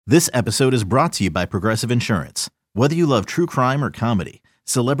This episode is brought to you by Progressive Insurance. Whether you love true crime or comedy,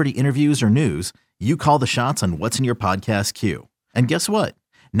 celebrity interviews or news, you call the shots on what's in your podcast queue. And guess what?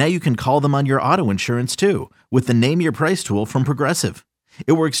 Now you can call them on your auto insurance too with the Name Your Price tool from Progressive.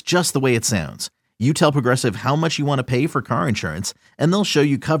 It works just the way it sounds. You tell Progressive how much you want to pay for car insurance, and they'll show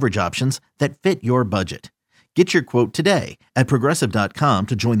you coverage options that fit your budget. Get your quote today at Progressive.com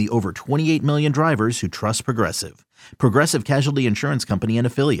to join the over 28 million drivers who trust Progressive. Progressive Casualty Insurance Company and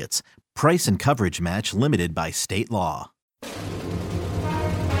Affiliates. Price and coverage match limited by state law.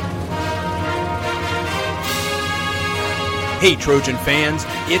 Hey, Trojan fans,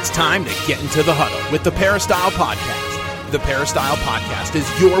 it's time to get into the huddle with the Peristyle Podcast. The Peristyle Podcast is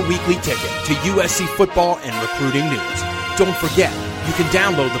your weekly ticket to USC football and recruiting news. Don't forget, you can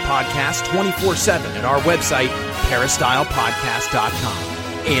download the podcast 24/7 at our website, peristylepodcast.com.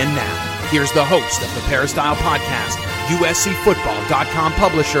 And now, here's the host of the Peristyle Podcast, USCFootball.com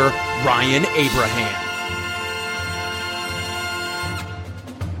publisher, Ryan Abraham.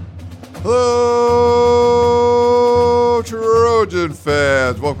 Hello, Trojan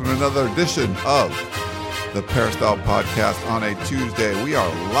fans. Welcome to another edition of the Peristyle Podcast on a Tuesday. We are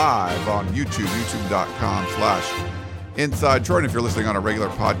live on YouTube, youtube.com/Inside Troy. If you're listening on a regular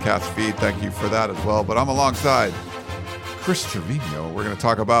podcast feed, thank you for that as well. But I'm alongside Chris Trevino. We're going to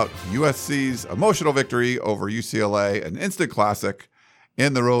talk about USC's emotional victory over UCLA, an instant classic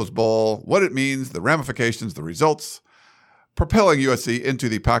in the Rose Bowl, what it means, the ramifications, the results, propelling USC into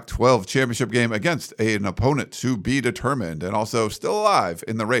the Pac-12 championship game against an opponent to be determined and also still alive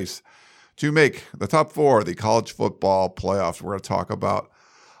in the race to make the top four of the college football playoffs. We're going to talk about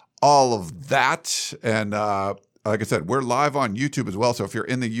all of that. And like I said, we're live on YouTube as well. So if you're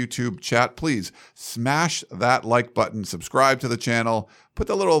in the YouTube chat, please smash that like button, subscribe to the channel, put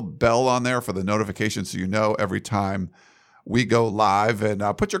the little bell on there for the notifications so you know every time we go live. And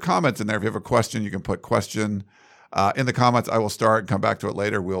put your comments in there. If you have a question, you can put question in the comments. I will start and come back to it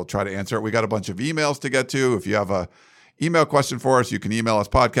later. We'll try to answer it. We got a bunch of emails to get to. If you have a email question for us, you can email us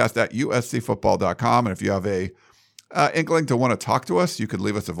podcast@uscfootball.com. And if you have a inkling to want to talk to us, you could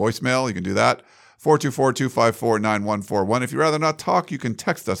leave us a voicemail. You can do that. 424-254-9141. If you'd rather not talk, you can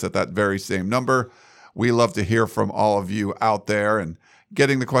text us at that very same number. We love to hear from all of you out there, and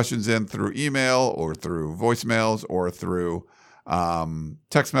getting the questions in through email or through voicemails or through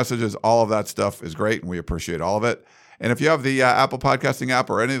text messages, all of that stuff is great, and we appreciate all of it. And if you have the Apple Podcasting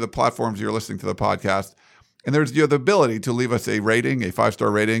app or any of the platforms you're listening to the podcast, and there's the ability to leave us a rating, a 5-star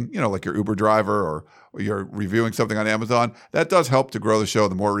rating, like your Uber driver or you're reviewing something on Amazon, that does help to grow the show.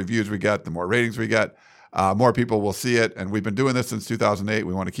 The more reviews we get, the more ratings we get, more people will see it. And we've been doing this since 2008.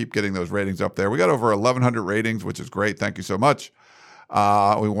 We want to keep getting those ratings up there. We got over 1,100 ratings, which is great. Thank you so much.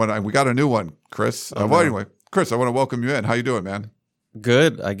 We got a new one, Chris. Anyway, Chris, I want to welcome you in. How you doing, man?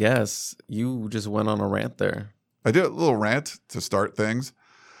 Good, I guess. You just went on a rant there. I did a little rant to start things.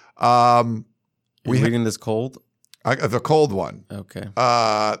 You're reading this cold? The cold one. Okay.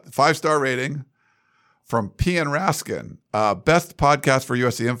 5-star rating from P.N. Raskin. Best podcast for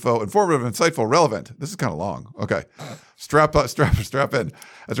USC info. Informative, insightful, relevant. This is kind of long. Okay. Strap in.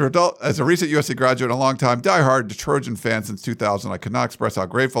 As a recent USC graduate and a long-time diehard Trojan fan since 2000, I could not express how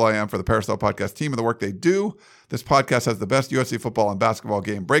grateful I am for the Peristyle Podcast team and the work they do. This podcast has the best USC football and basketball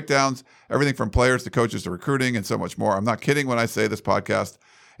game breakdowns, everything from players to coaches to recruiting and so much more. I'm not kidding when I say this podcast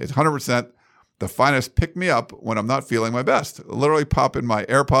is 100% the finest pick-me-up when I'm not feeling my best. Literally pop in my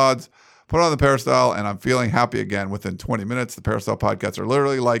AirPods, put on the Peristyle, and I'm feeling happy again within 20 minutes. The Peristyle podcasts are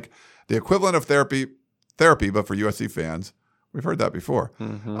literally like the equivalent of therapy, but for USC fans. We've heard that before.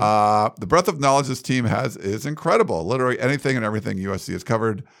 Mm-hmm. The breadth of knowledge this team has is incredible. Literally anything and everything USC is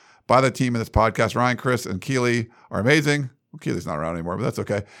covered by the team in this podcast. Ryan, Chris, and Keely are amazing. Well, Keely's not around anymore, but that's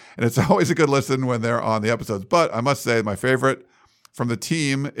okay. And it's always a good listen when they're on the episodes. But I must say my favorite from the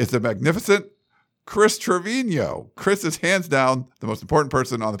team is the magnificent Chris Trevino. Chris is hands down the most important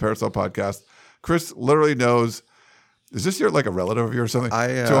person on the Peristyle Podcast. Chris literally knows. Is this a relative of yours or something?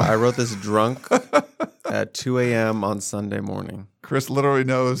 I wrote this drunk at 2 a.m. on Sunday morning. Chris literally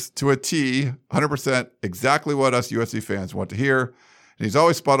knows to a T, 100% exactly what us USC fans want to hear. And he's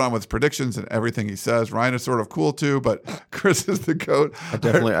always spot on with his predictions and everything he says. Ryan is sort of cool too, but Chris is the GOAT. I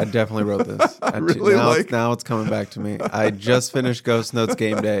definitely wrote this. Now it's coming back to me. I just finished Ghost Notes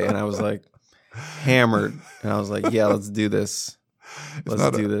game day, and I was like hammered. And I was like, yeah, let's do this.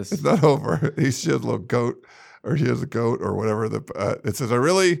 Let's do this. It's not over. He's just a little goat, or he is a goat, or whatever. It says, I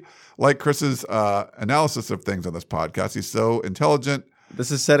really like Chris's analysis of things on this podcast. He's so intelligent.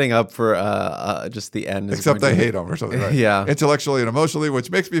 This is setting up for just the end. Except I hate him or something, right? Yeah. Intellectually and emotionally, which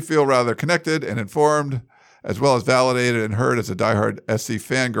makes me feel rather connected and informed as well as validated and heard as a diehard SC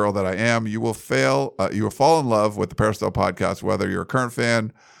fangirl that I am, you will fall in love with the Peristyle podcast, whether you're a current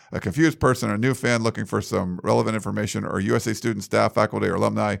fan, a confused person, or a new fan looking for some relevant information, or USC student, staff, faculty, or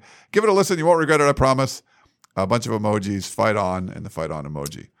alumni. Give it a listen. You won't regret it, I promise. A bunch of emojis, fight on, and the fight on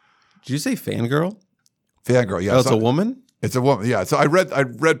emoji. Did you say fangirl? Fangirl, yeah. Oh, it's a woman? It's a woman, yeah. So I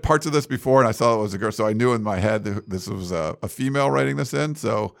read parts of this before, and I saw it was a girl. So I knew in my head that this was a female writing this in.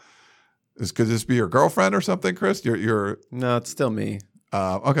 So could this be your girlfriend or something, Chris? No, it's still me.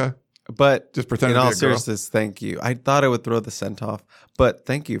 Okay. But just pretend in to be all a girl. seriousness, thank you. I thought it would throw the scent off, but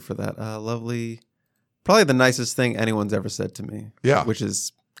thank you for that lovely, probably the nicest thing anyone's ever said to me. Yeah. Which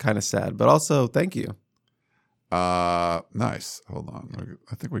is kind of sad, but also thank you. Nice. Hold on.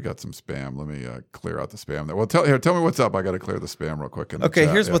 I think we got some spam. Let me clear out the spam there. Well, tell me what's up. I got to clear the spam real quick. Okay,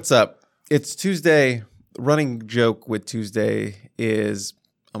 here's what's up. It's Tuesday. Running joke with Tuesday is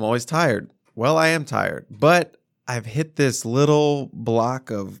I'm always tired. Well, I am tired, but I've hit this little block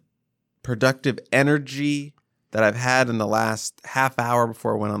of productive energy that I've had in the last half hour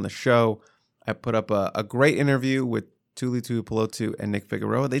before I went on the show. I put up a great interview with Tuli Tuipulotu and Nick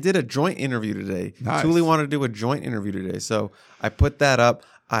Figueroa. They did a joint interview today. Nice. Tuli wanted to do a joint interview today, so I put that up.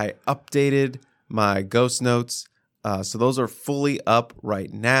 I updated my ghost notes, so those are fully up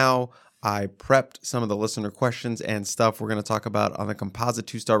right now. I prepped some of the listener questions and stuff we're going to talk about on the Composite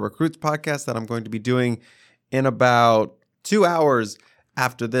 2-Star Recruits podcast that I'm going to be doing in about 2 hours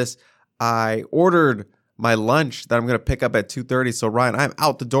after this. I ordered my lunch that I'm going to pick up at 2:30. So, Ryan, I'm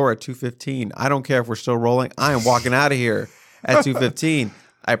out the door at 2:15. I don't care if we're still rolling. I am walking out of here at 2:15.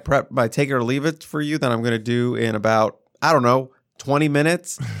 I prepped my take it or leave it for you that I'm going to do in about, 20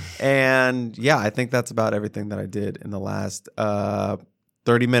 minutes. And yeah, I think that's about everything that I did in the last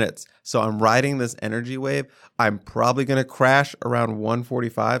 30 minutes. So I'm riding this energy wave. I'm probably going to crash around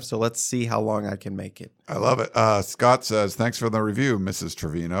 1:45. So let's see how long I can make it. I love it. Scott says, thanks for the review, Mrs.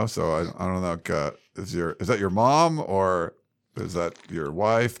 Trevino. So I don't know, is that your mom or is that your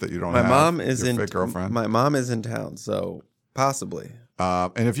wife that you don't have? My mom is your in fake girlfriend. My mom is in town, so possibly.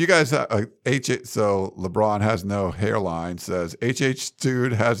 And if you guys have so LeBron has no hairline, says HH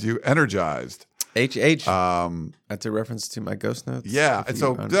dude has you energized. HH. That's a reference to my ghost notes. Yeah, and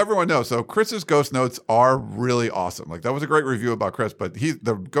so everyone knows. So Chris's ghost notes are really awesome. Like that was a great review about Chris, but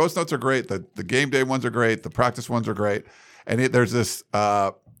the ghost notes are great. The game day ones are great. The practice ones are great. And there's this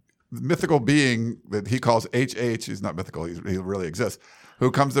mythical being that he calls HH. He's not mythical. He really exists. Who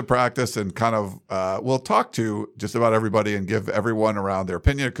comes to practice and kind of will talk to just about everybody and give everyone around their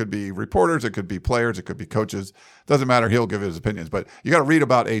opinion. It could be reporters, it could be players, it could be coaches. Doesn't matter. He'll give his opinions. But you got to read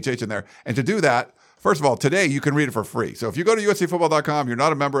about HH in there. And to do that, first of all, today you can read it for free. So if you go to uscfootball.com, you're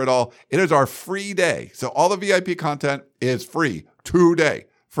not a member at all, it is our free day. So all the VIP content is free today.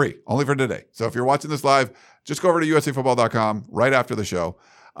 Free, only for today. So if you're watching this live, just go over to uscfootball.com right after the show.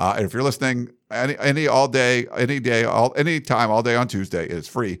 And if you're listening any all day, any day, any time, all day on Tuesday, it is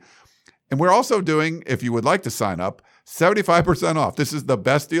free. And we're also doing, if you would like to sign up, 75% off. This is the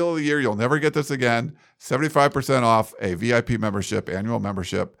best deal of the year. You'll never get this again. 75% off a VIP membership, annual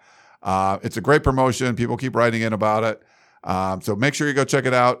membership. It's a great promotion. People keep writing in about it. So make sure you go check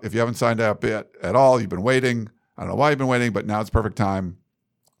it out. If you haven't signed up yet at all, you've been waiting. I don't know why you've been waiting, but now it's the perfect time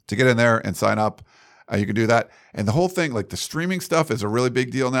to get in there and sign up. You can do that. And the whole thing, like the streaming stuff is a really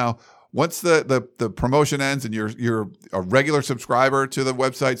big deal now. Once the promotion ends and you're a regular subscriber to the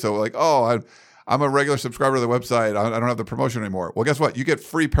website, so like, I'm a regular subscriber to the website, I don't have the promotion anymore. Well, guess what? You get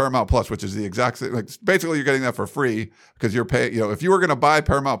free Paramount Plus, which is the exact same. Like basically, you're getting that for free because you're paying. If you were going to buy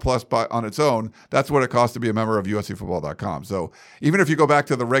Paramount Plus on its own, that's what it costs to be a member of USCFootball.com. So even if you go back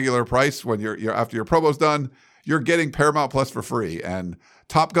to the regular price when you're after your promo's done, you're getting Paramount Plus for free. And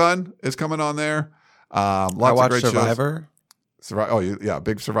Top Gun is coming on there. Lots of great Survivor. Shows.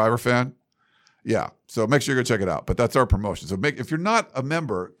 Big Survivor fan. Yeah, so make sure you go check it out. But that's our promotion. So if you're not a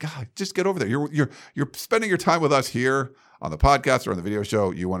member, God, just get over there. You're spending your time with us here on the podcast or on the video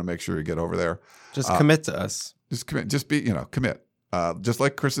show. You want to make sure you get over there. Just commit to us. Just commit. Just commit. Just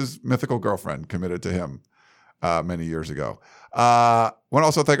like Chris's mythical girlfriend committed to him many years ago. Want to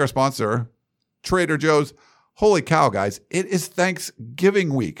also thank our sponsor, Trader Joe's. Holy cow, guys! It is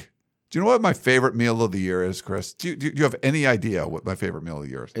Thanksgiving week. Do you know what my favorite meal of the year is, Chris? Do you have any idea what my favorite meal of the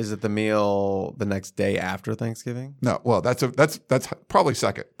year is? Is it the meal the next day after Thanksgiving? No. Well, that's probably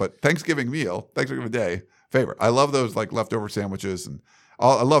second. But Thanksgiving Day, favorite. I love those like leftover sandwiches and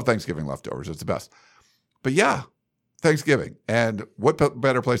I love Thanksgiving leftovers. It's the best. But yeah, Thanksgiving. And what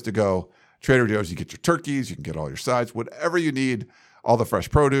better place to go? Trader Joe's. You get your turkeys. You can get all your sides, whatever you need, all the fresh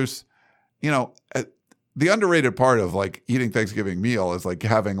produce. the underrated part of like eating Thanksgiving meal is like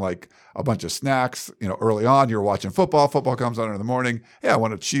having like a bunch of snacks. You know, early on you're watching football. Football comes on in the morning. Yeah, I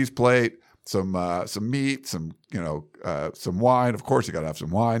want a cheese plate, some meat, some wine. Of course, you got to have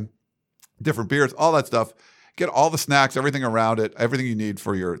some wine, different beers, all that stuff. Get all the snacks, everything around it, everything you need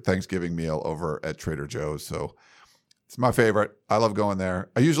for your Thanksgiving meal over at Trader Joe's. So it's my favorite. I love going there.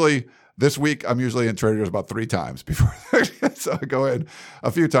 This week, I'm usually in Trader Joe's about 3 times before. So I go in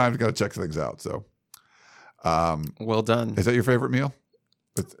a few times, got to check things out. So, well done. Is that your favorite meal?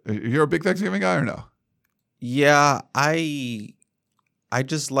 You're a big Thanksgiving guy or no? Yeah, I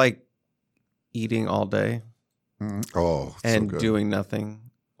just like eating all day Oh, and so good. doing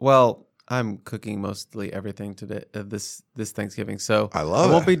nothing. Well, I'm cooking mostly everything today. This Thanksgiving, so I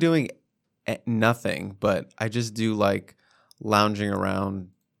love won't it. be doing nothing, but I just do like lounging around,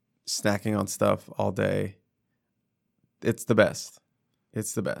 snacking on stuff all day. It's the best.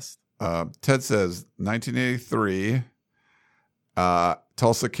 It's the best. Ted says 1983,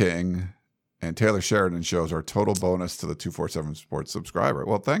 Tulsa King, and Taylor Sheridan shows are total bonus to the 247 Sports subscriber.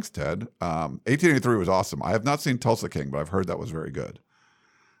 Well, thanks, Ted. 1883 was awesome. I have not seen Tulsa King, but I've heard that was very good.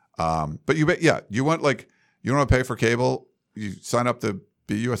 But you want you don't want to pay for cable. You sign up to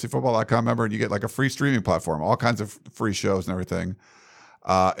be USCFootball.com member and you get like a free streaming platform, all kinds of free shows and everything.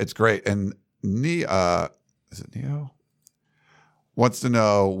 It's great. And is it Neo? Wants to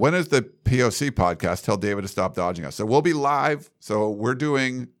know, when is the POC podcast? Tell David to stop dodging us. So we'll be live. So we're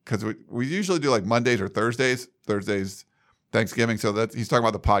doing, because we usually do like Mondays or Thursdays Thanksgiving. So that he's talking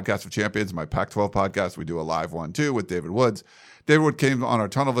about the Podcast of Champions, my Pac-12 podcast. We do a live one too with David Woods. David Wood came on our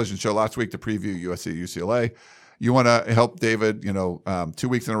Tunnel Vision show last week to preview USC UCLA. You want to help David, 2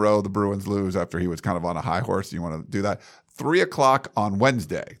 weeks in a row, the Bruins lose after he was kind of on a high horse. You want to do that. 3 o'clock on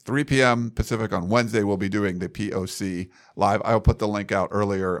Wednesday, 3 p.m. Pacific on Wednesday, we'll be doing the POC live. I'll put the link out a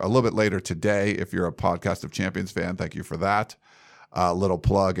little bit later today. If you're a Podcast of Champions fan, thank you for that. Little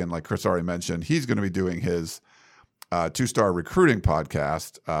plug. And like Chris already mentioned, he's going to be doing his 2-star recruiting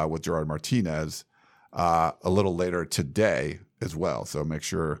podcast with Gerard Martinez a little later today as well. So make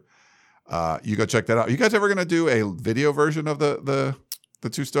sure you go check that out. Are you guys ever going to do a video version of the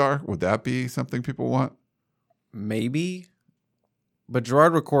 2-star? Would that be something people want? Maybe. But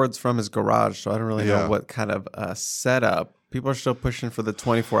Gerard records from his garage, so I don't really know what kind of setup. People are still pushing for the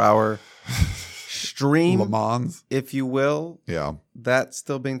 24-hour stream, Le Mans, if you will. Yeah. That's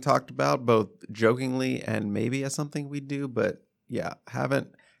still being talked about, both jokingly and maybe as something we do. But yeah,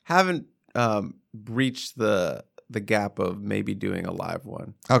 haven't breached the gap of maybe doing a live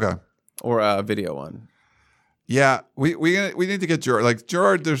one. Okay. Or a video one. Yeah, we need to get Gerard. Like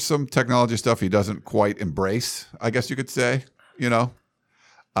Gerard, there's some technology stuff he doesn't quite embrace, I guess you could say, So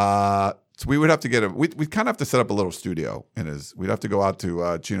we would have to get him. We kind of have to set up a little studio we'd have to go out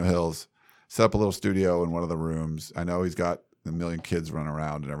to Chino Hills, set up a little studio in one of the rooms. I know he's got a million kids running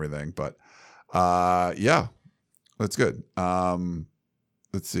around and everything, but yeah, that's good.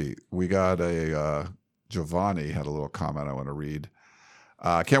 Let's see. We got Giovanni had a little comment I want to read.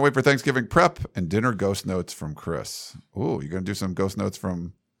 Can't wait for Thanksgiving prep and dinner ghost notes from Chris. Ooh, you going to do some ghost notes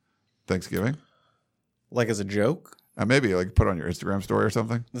from Thanksgiving? Like as a joke? Maybe like put on your Instagram story or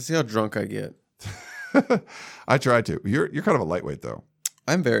something. Let's see how drunk I get. I try to. You're kind of a lightweight though.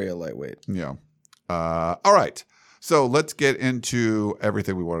 I'm very a lightweight. Yeah. All right. So let's get into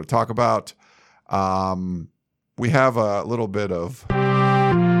everything we want to talk about. We have a little bit of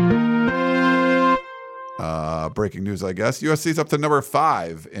breaking news, I guess. USC's up to number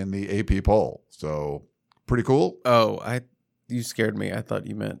 5 in the AP poll. So pretty cool. Oh, you scared me. I thought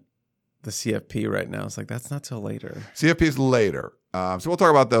you meant the CFP right now. It's like, that's not till later. CFP is later. So we'll talk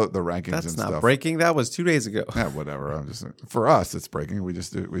about the rankings That's and not stuff. breaking. That was 2 days ago. Yeah, whatever. For us, it's breaking. We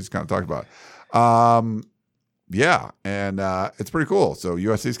just kind of talked about it. Yeah, and it's pretty cool. So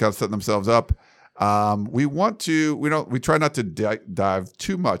USC's kind of setting themselves up. We try not to dive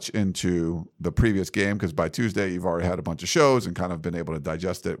too much into the previous game because by Tuesday you've already had a bunch of shows and kind of been able to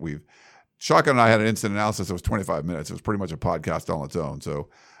digest it. Shotgun and I had an instant analysis that was 25 minutes. It was pretty much a podcast on its own. So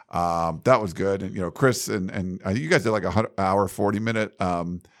that was good. And Chris and you guys did like a 40-minute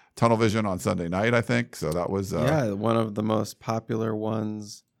Tunnel Vision on Sunday night, I think. So that was one of the most popular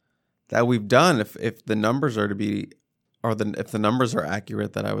ones that we've done. If the numbers are if the numbers are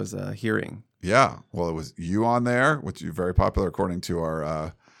accurate that I was hearing. Yeah. Well, it was you on there, which is very popular according to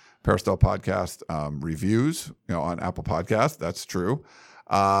our Peristyle podcast reviews, on Apple Podcasts. That's true.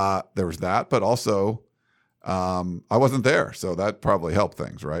 There was that, but also I wasn't there, so that probably helped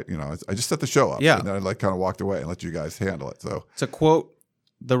things, right? I just set the show up, and then I kind of walked away and let you guys handle it. So to quote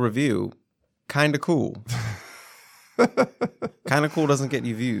the review, kind of cool. Kind of cool doesn't get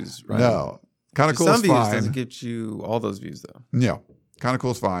you views, right? No. Kind of cool is some views fine. doesn't get you all those views though. Yeah. Kind of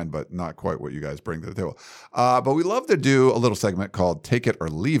cool is fine, but not quite what you guys bring to the table. But we love to do a little segment called Take It or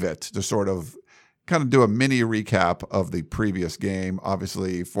Leave It to sort of kind of do a mini recap of the previous game.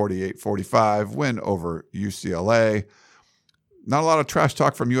 Obviously, 48-45 win over UCLA. Not a lot of trash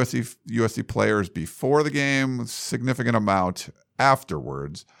talk from USC players before the game, significant amount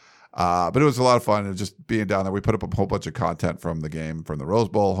afterwards. But it was a lot of fun and just being down there. We put up a whole bunch of content from the game, from the Rose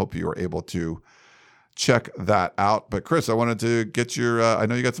Bowl. Hope you were able to check that out. But Chris, I wanted to get your, I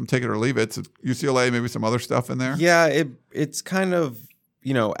know you got some Take It or Leave It. So UCLA, maybe some other stuff in there? Yeah, it's kind of,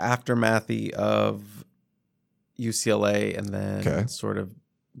 aftermathy of UCLA and then sort of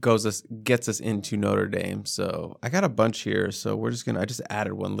gets us into Notre Dame. So I got a bunch here. So I just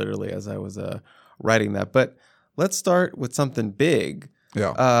added one literally as I was writing that. But let's start with something big.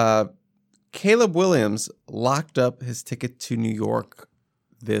 Yeah. Caleb Williams locked up his ticket to New York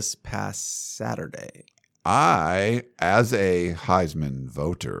this past Saturday. I, as a Heisman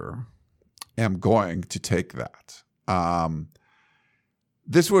voter, am going to take that.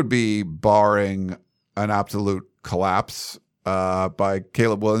 This would be barring an absolute collapse by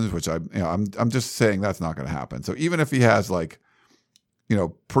Caleb Williams, which I'm just saying that's not going to happen. So even if he has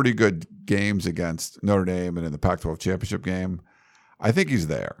pretty good games against Notre Dame and in the Pac-12 championship game, I think he's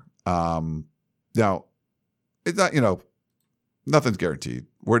there. Now, it's not, nothing's guaranteed.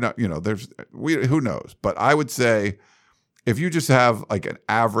 We're not, who knows? But I would say if you just have like an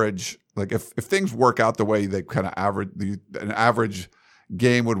average, like if things work out the way they kind of an average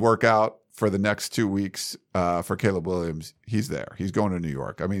game would work out for the next 2 weeks for Caleb Williams, he's there. He's going to New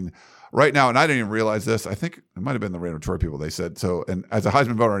York. I mean, right now, and I didn't even realize this. I think it might have been the Random Troy people. They said so. And as a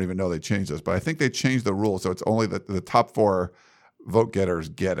Heisman voter, I don't even know they changed this, but I think they changed the rule. So it's only the top 4 vote getters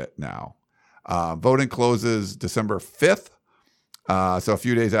get it now. Voting closes December 5th. So a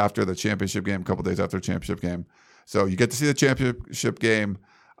few days after the championship game, a couple days after the championship game. So you get to see the championship game.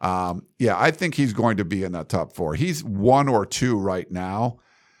 I think he's going to be in that top 4. He's 1 or 2 right now.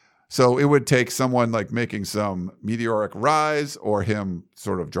 So it would take someone like making some meteoric rise or him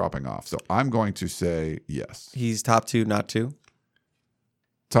sort of dropping off. So I'm going to say yes. He's top 2, not 2?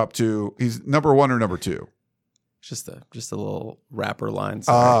 Top 2. He's number 1 or number 2? Just a little rapper line.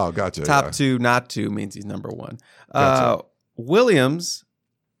 Sorry. Oh, gotcha. Top 2, not 2 means he's number 1. Gotcha. Williams,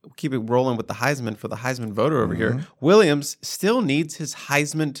 keep it rolling with the Heisman for the Heisman voter over here. Williams still needs his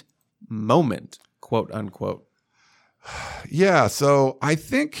Heisman moment, quote unquote. Yeah, so I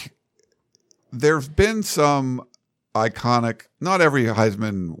think there's been some iconic, not every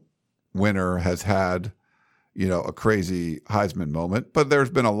Heisman winner has had, a crazy Heisman moment, but there's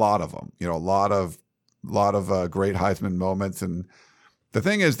been a lot of them, a lot of great Heisman moments. And the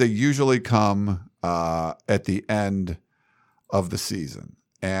thing is, they usually come at the end of the season.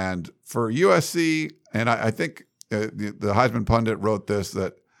 And for USC, and I think the Heisman pundit wrote this,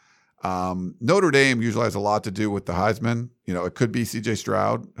 that Notre Dame usually has a lot to do with the Heisman. It could be C.J.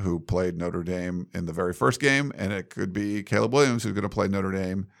 Stroud, who played Notre Dame in the very first game, and it could be Caleb Williams, who's going to play Notre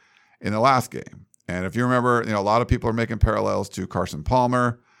Dame in the last game. And if you remember, a lot of people are making parallels to Carson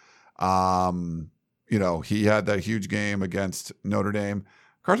Palmer. He had that huge game against Notre Dame.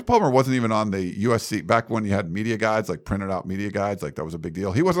 Carson Palmer wasn't even on the USC back when you had media guides, like printed out media guides, like that was a big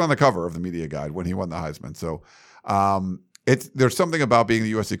deal. He wasn't on the cover of the media guide when he won the Heisman. So there's something about being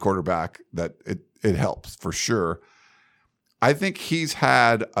the USC quarterback that it helps for sure. I think he's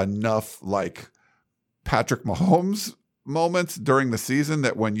had enough like Patrick Mahomes moments during the season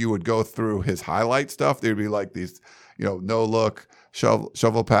that when you would go through his highlight stuff, there'd be like these, no look,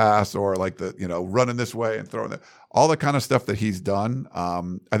 shovel pass, or like the, running this way and throwing that, all the kind of stuff that he's done.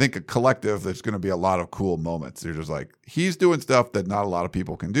 I think a collective, there's going to be a lot of cool moments. They're just like, he's doing stuff that not a lot of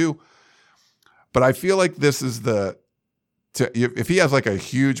people can do. But I feel like this is if he has like a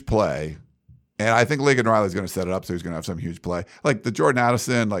huge play, and I think Lincoln Riley's going to set it up, so he's going to have some huge play. Like the Jordan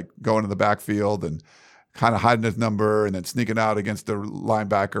Addison, like going in the backfield and kind of hiding his number and then sneaking out against the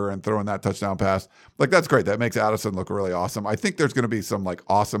linebacker and throwing that touchdown pass. Like, that's great. That makes Addison look really awesome. I think there's going to be some like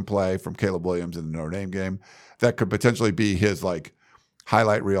awesome play from Caleb Williams in the Notre Dame game that could potentially be his like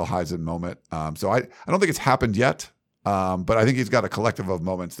highlight reel Heisman moment. So I don't think it's happened yet, but I think he's got a collective of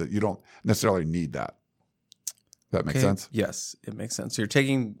moments that you don't necessarily need that. Does that make sense? Yes, it makes sense. So you're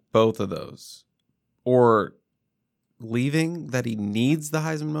taking both of those, or leaving that he needs the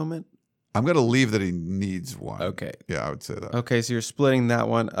Heisman moment? I'm going to leave that he needs one. Okay. Yeah, I would say that. Okay, so you're splitting that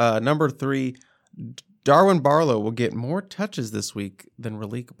one. Number 3, Darwin Barlow will get more touches this week than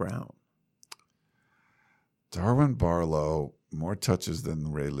Raleek Brown. Darwin Barlow, more touches than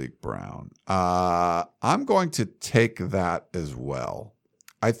Raleek Brown. I'm going to take that as well.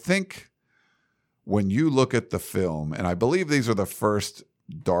 I think when you look at the film, and I believe these are the first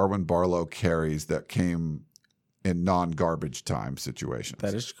Darwin Barlow carries that came in non-garbage time situations.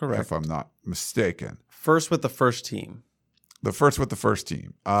 That is correct. If I'm not mistaken. First with the first team. First touches with the first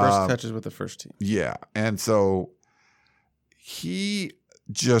team. Yeah. And so he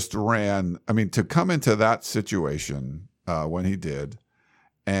just ran, to come into that situation when he did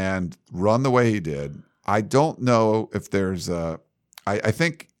and run the way he did, I don't know if there's I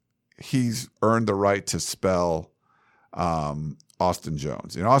think he's earned the right to spell Austin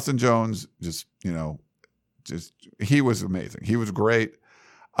Jones. Austin Jones just he was amazing. He was great.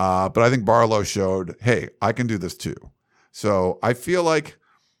 But I think Barlow showed, hey, I can do this too. So I feel like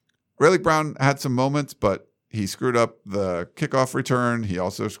Rayleigh Brown had some moments, but he screwed up the kickoff return. He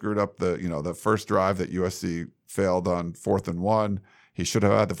also screwed up the first drive that USC failed on 4th and 1. He should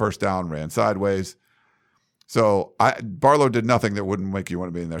have had the first down, ran sideways. So Barlow did nothing that wouldn't make you want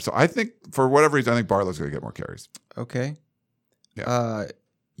to be in there. So I think for whatever reason, I think Barlow's going to get more carries. Okay. Yeah.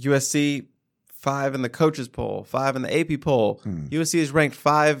 USC 5 in the coaches poll, 5 in the AP poll. USC is ranked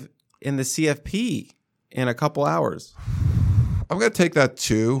 5 in the CFP in a couple hours. I'm going to take that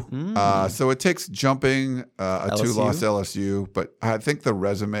too. So it takes jumping a LSU? 2-loss LSU, but I think the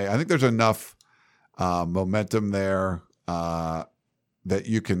resume, I think there's enough momentum there that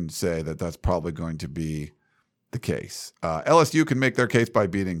you can say that that's probably going to be the case. LSU can make their case by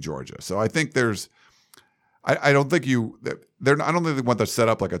beating Georgia. So I think I don't think I don't think they want to set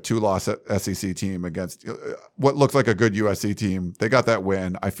up like a 2-loss SEC team against what looks like a good USC team. They got that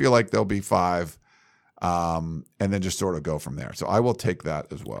win. I feel like they'll be 5. And then just sort of go from there. So I will take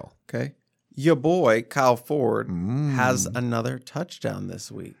that as well. Okay. Your boy, Kyle Ford, has another touchdown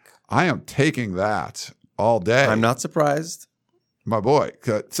this week. I am taking that all day. I'm not surprised. My boy.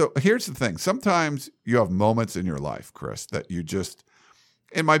 So here's the thing. Sometimes you have moments in your life, Chris, that you just,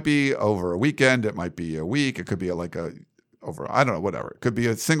 it might be over a weekend. It might be a week. It could be I don't know, whatever. It could be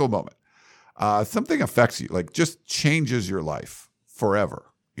a single moment. Something affects you, like just changes your life forever.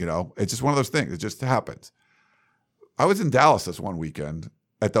 It's just one of those things. It just happens. I was in Dallas this one weekend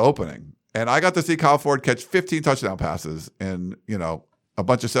at the opening, and I got to see Kyle Ford catch 15 touchdown passes in, a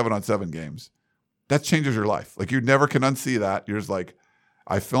bunch of 7-on-7 games. That changes your life. Like, you never can unsee that. You're just like,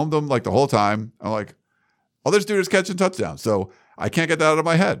 I filmed him like the whole time. I'm like, oh, this dude is catching touchdowns. So I can't get that out of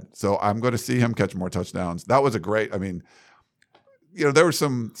my head. So I'm going to see him catch more touchdowns. That was a great, there were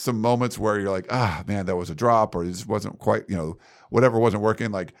some moments where you're like, man, that was a drop, or this wasn't quite, whatever wasn't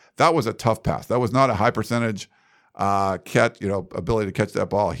working. Like, that was a tough pass. That was not a high percentage catch, ability to catch that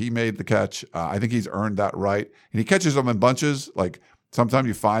ball. He made the catch. I think he's earned that right. And he catches them in bunches. Like, sometimes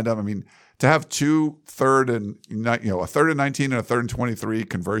you find them. To have 2 3rd and, a 3rd and 19 and a 3rd and 23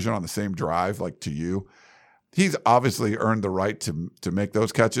 conversion on the same drive, like to you, he's obviously earned the right to make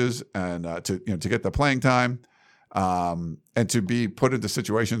those catches and to get the playing time. And to be put into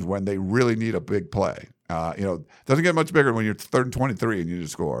situations when they really need a big play. Doesn't get much bigger when you're 3rd and 23 and you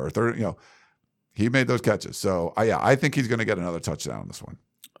just score. Or third, he made those catches. So I think he's going to get another touchdown on this one.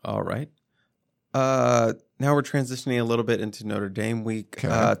 All right. Now we're transitioning a little bit into Notre Dame week.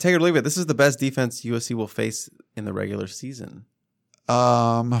 Okay. Take it or leave it. This is the best defense USC will face in the regular season.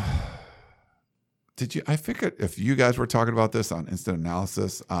 Did you? I figured if you guys were talking about this on Instant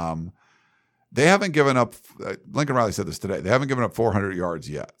Analysis, they haven't given up. Lincoln Riley said this today. They haven't given up 400 yards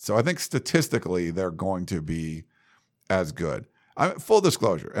yet. So I think statistically they're going to be as good. Full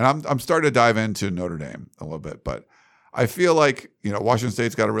disclosure, and I'm starting to dive into Notre Dame a little bit, but I feel like Washington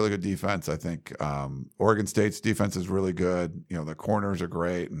State's got a really good defense. I think Oregon State's defense is really good. The corners are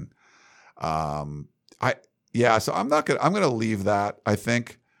great, and So I'm going to leave that. I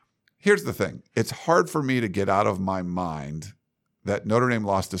think here's the thing: it's hard for me to get out of my mind that Notre Dame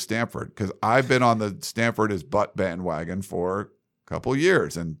lost to Stanford, because I've been on the Stanford is butt bandwagon for a couple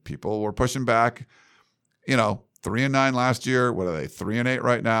years, and people were pushing back. 3-9 last year. What are they? 3-8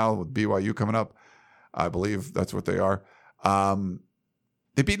 right now with BYU coming up. I believe that's what they are.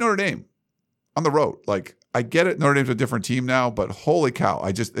 They beat Notre Dame on the road. Like, I get it. Notre Dame's a different team now, but holy cow.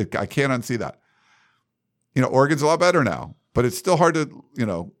 I can't unsee that. Oregon's a lot better now, but it's still hard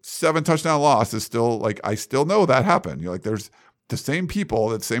to, 7 touchdown loss is still like, I still know that happened. You're like, there's the same people,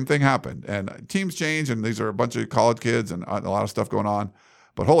 that same thing happened, and teams change, and these are a bunch of college kids and a lot of stuff going on,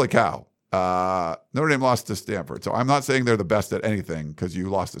 but holy cow. Notre Dame lost to Stanford. So I'm not saying they're the best at anything because you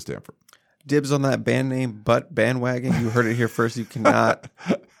lost to Stanford. Dibs on that band name, butt bandwagon. You heard it here first. You cannot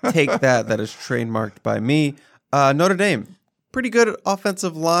take that. That is trademarked by me. Notre Dame, pretty good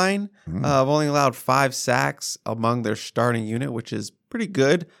offensive line. I've only allowed 5 sacks among their starting unit, which is pretty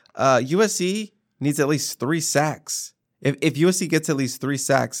good. USC needs at least 3 sacks. If USC gets at least 3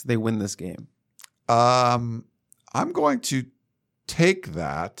 sacks, they win this game. I'm going to take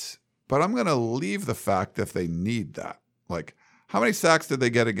that, but I'm going to leave the fact if they need that. Like, how many sacks did they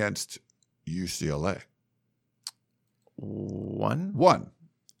get against UCLA? One.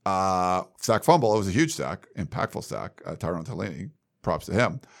 Sack fumble. It was a huge sack, impactful sack. Tyrone Taleni, props to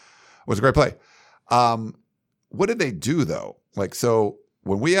him. It was a great play. What did they do, though? Like, so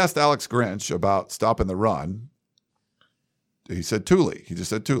when we asked Alex Grinch about stopping the run, he said Thule. He just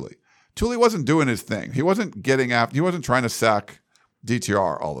said Thule. Thule wasn't doing his thing. He wasn't getting after. He wasn't trying to sack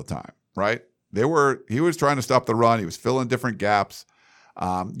DTR all the time, right? He was trying to stop the run. He was filling different gaps,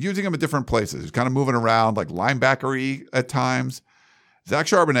 using them at different places. He was kind of moving around like linebacker-y at times. Zach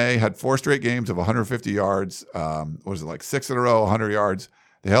Charbonnet had 4 straight games of 150 yards. What was it, like 6 in a row, 100 yards?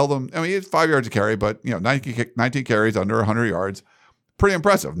 They held him. I mean, he had 5 yards a carry, but 19 carries under 100 yards. Pretty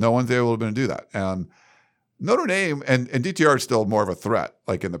impressive. No one's able to do that. Notre Dame and DTR is still more of a threat,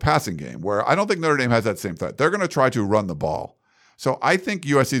 like in the passing game, where I don't think Notre Dame has that same threat. They're going to try to run the ball. So I think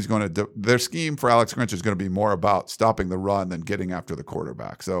USC is going to their scheme for Alex Grinch is going to be more about stopping the run than getting after the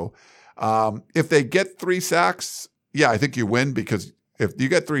quarterback. So if they get 3 sacks, yeah, I think you win, because if you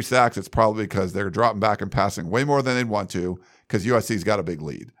get 3 sacks, it's probably because they're dropping back and passing way more than they'd want to, because USC's got a big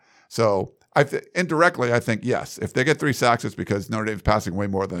lead. So indirectly, I think, yes, if they get 3 sacks, it's because Notre Dame's passing way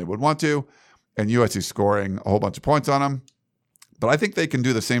more than they would want to, and USC's scoring a whole bunch of points on them. But I think they can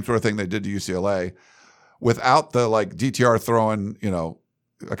do the same sort of thing they did to UCLA without the like DTR throwing,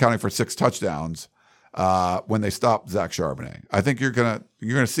 accounting for 6 touchdowns when they stop Zach Charbonnet. I think you're gonna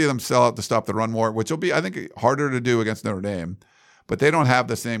see them sell out to stop the run more, which will be, I think, harder to do against Notre Dame. But they don't have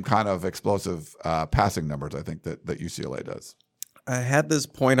the same kind of explosive passing numbers, I think, that UCLA does. I had this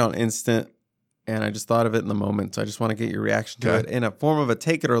point on Instant, and I just thought of it in the moment, so I just want to get your reaction to it in a form of a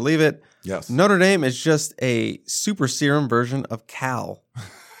take it or leave it. Yes. Notre Dame is just a super serum version of Cal.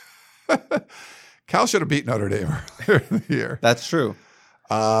 Cal should have beat Notre Dame earlier in the year. That's true.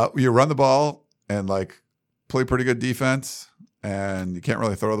 You run the ball and play pretty good defense, and you can't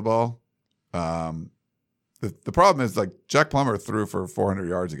really throw the ball. The problem is Jack Plummer threw for 400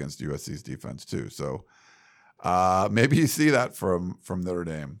 yards against USC's defense too. So maybe you see that from Notre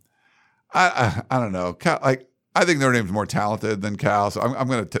Dame. I don't know. Cal, I think Notre Dame's more talented than Cal. So I'm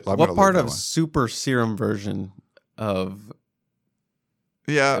going to. What part of super serum version of?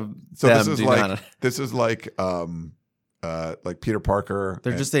 Yeah. So this is like Peter Parker.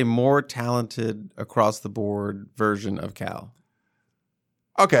 They're just a more talented across the board version of Cal.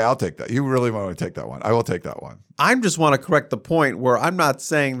 Okay, I'll take that. You really want to take that one? I will take that one. I just want to correct the point where I'm not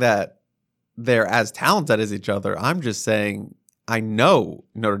saying that they're as talented as each other. I'm just saying I know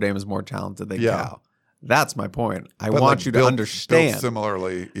Notre Dame is more talented than Cal. That's my point. I want you to understand.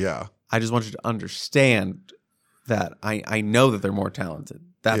 Similarly, yeah. I just want you to understand that I know that they're more talented.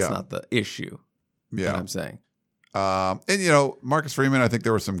 That's not the issue that I'm saying. And, Marcus Freeman, I think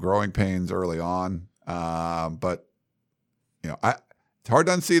there were some growing pains early on. But, it's hard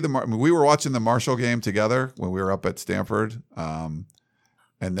to unsee we were watching the Marshall game together when we were up at Stanford. And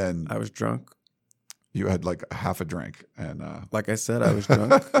then I was drunk. You had half a drink. And like I said, I was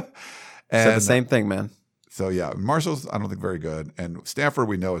drunk. Said the same thing, man. So, yeah, Marshall's, I don't think, very good. And Stanford,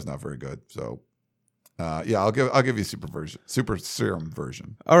 we know, is not very good. So, I'll give you super serum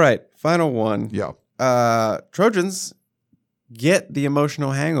version. All right, final one. Yeah. Trojans get the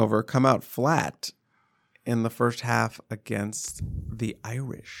emotional hangover, come out flat in the first half against the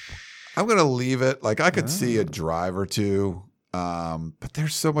Irish. I'm going to leave it. I could see a drive or two, but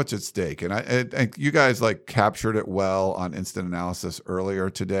there's so much at stake. And you guys captured it well on Instant Analysis earlier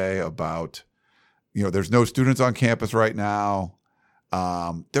today about, there's no students on campus right now.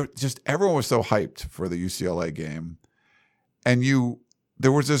 Everyone was so hyped for the UCLA game, and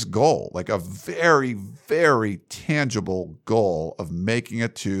there was this goal, a very, very tangible goal of making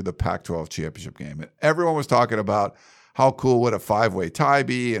it to the Pac-12 championship game. And everyone was talking about how cool would a 5-way tie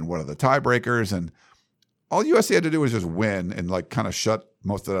be and what are the tiebreakers. And all USC had to do was just win and kind of shut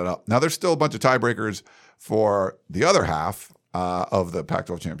most of that up. Now, there's still a bunch of tiebreakers for the other half of the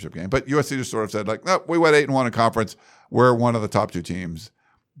Pac-12 championship game. But USC just sort of said, no, we went 8-1 in conference. We're one of the top 2 teams,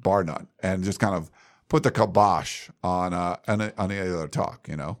 bar none. And just kind of put the kibosh on any other talk,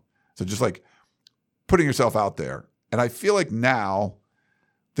 So just putting yourself out there. And I feel now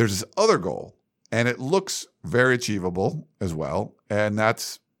there's this other goal, and it looks very achievable as well. And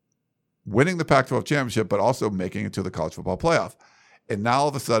that's winning the Pac-12 championship, but also making it to the college football playoff. And now all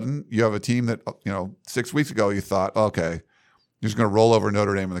of a sudden you have a team that, 6 weeks ago you thought, okay, you're just going to roll over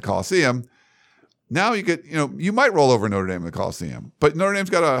Notre Dame in the Coliseum. Now you get, you might roll over Notre Dame in the Coliseum, but Notre Dame's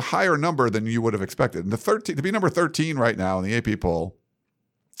got a higher number than you would have expected. And to be number 13 right now in the AP poll,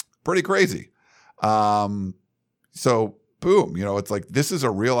 pretty crazy. So boom, it's like this is a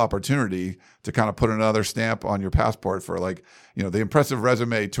real opportunity to kind of put another stamp on your passport for like, the impressive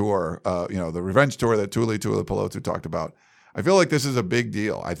resume tour, the revenge tour that Tuli Tuipulotu talked about. I feel like this is a big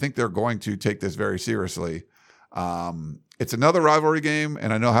deal. I think they're going to take this very seriously. It's another rivalry game,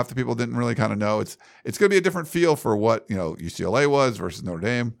 and I know half the people didn't really kind of know. It's going to be a different feel for what UCLA was versus Notre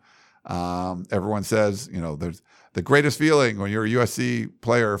Dame. Everyone says there's the greatest feeling when you're a USC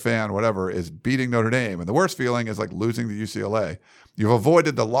player, fan, whatever, is beating Notre Dame, and the worst feeling is like losing to UCLA. You've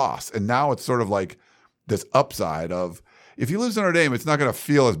avoided the loss, and now it's sort of like this upside of if you lose to Notre Dame, it's not going to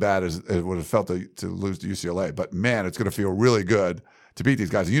feel as bad as it would have felt to lose to UCLA. But man, it's going to feel really good to beat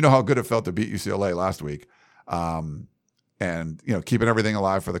these guys. And you know how good it felt to beat UCLA last week. And keeping everything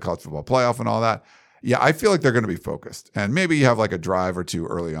alive for the college football playoff and all that. Yeah, I feel like they're going to be focused, and maybe you have like a drive or two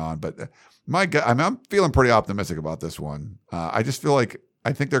early on. But I'm feeling pretty optimistic about this one. I just feel like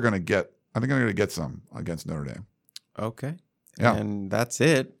I think they're going to get some against Notre Dame. Okay, yeah, and that's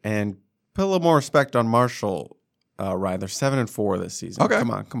it. And put a little more respect on Marshall. Ryan, they're 7-4 this season. Okay,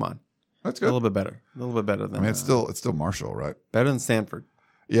 come on, that's good. A little bit better than. It's still Marshall, right? Better than Stanford.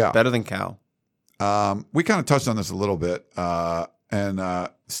 Yeah, better than Cal. We kind of touched on this a little bit, and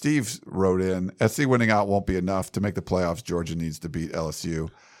Steve wrote in, SC winning out won't be enough to make the playoffs. Georgia needs to beat LSU.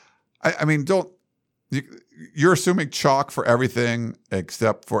 I mean, you're assuming chalk for everything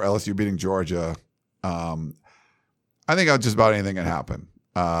except for LSU beating Georgia. I think just about anything can happen.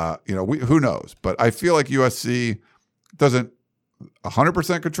 Who knows? But I feel like USC doesn't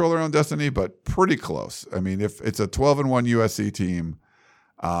 100% control their own destiny, but pretty close. I mean, if it's a 12-1 USC team,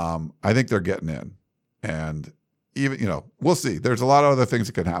 I think they're getting in, and even we'll see. There's a lot of other things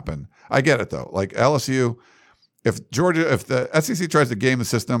that can happen. I get it though. Like LSU, if the SEC tries to game the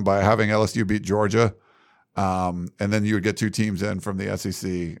system by having LSU beat Georgia, and then you would get two teams in from the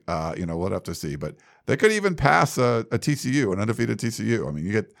SEC, we'll have to see. But they could even pass a TCU, an undefeated TCU. I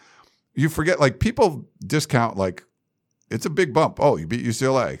mean, you forget, like, people discount, like, it's a big bump. Oh, you beat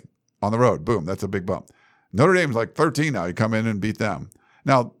UCLA on the road. Boom, that's a big bump. Notre Dame's like 13 now. You come in and beat them.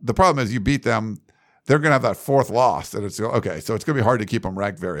 Now, the problem is you beat them, they're going to have that fourth loss. And it's okay, so it's going to be hard to keep them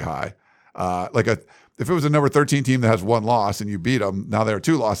ranked very high. If it was a number 13 team that has one loss and you beat them, now there are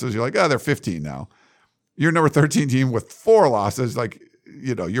two losses, you're like, they're 15 now. You're a number 13 team with four losses, like,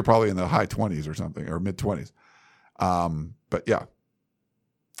 you're probably in the high 20s or something, or mid 20s. But yeah,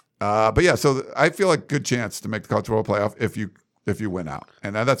 so I feel like good chance to make the college football playoff if you win out,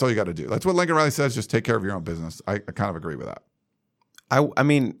 and that's all you got to do. That's what Lincoln Riley says. Just take care of your own business. I kind of agree with that. I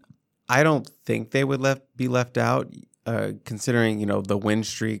mean, I don't think they would be left out, considering the win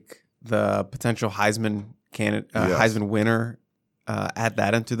streak, the potential Heisman candidate, Yes. Heisman winner. Add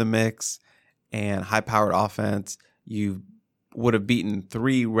that into the mix, and high-powered offense. You would have beaten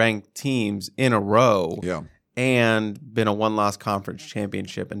 3 ranked teams in a row, Yeah. and been a one-loss conference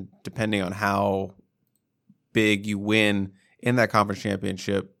championship. And depending on how big you win in that conference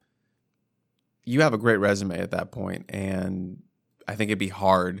championship, you have a great resume at that point. And I think it'd be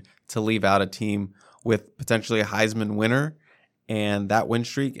hard to leave out a team with potentially a Heisman winner and that win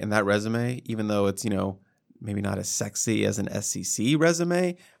streak and that resume, even though it's, maybe not as sexy as an SEC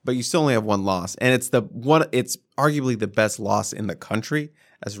resume, but you still only have one loss. And it's it's arguably the best loss in the country,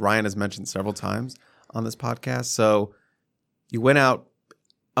 as Ryan has mentioned several times on this podcast. So you went out,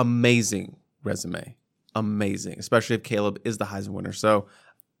 amazing resume, amazing, especially if Caleb is the Heisman winner. So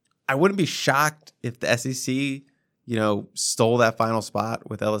I wouldn't be shocked if the SEC, stole that final spot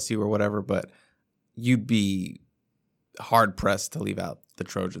with LSU or whatever, but you'd be hard pressed to leave out the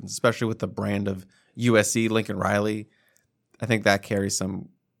Trojans, especially with the brand of USC, Lincoln Riley. I think that carries some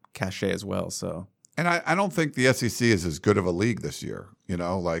cachet as well. So, and I don't think the SEC is as good of a league this year.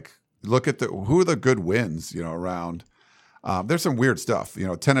 Like, look at who are the good wins, around. There's some weird stuff.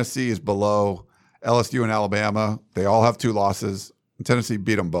 Tennessee is below LSU and Alabama. They all have 2 losses. And Tennessee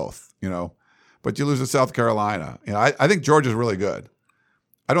beat them both, But you lose to South Carolina. I think Georgia's really good.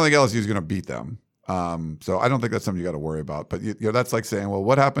 I don't think LSU is going to beat them. So I don't think that's something you got to worry about. But that's like saying, well,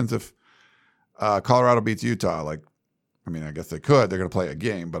 what happens if Colorado beats Utah? Like, I guess they could. They're going to play a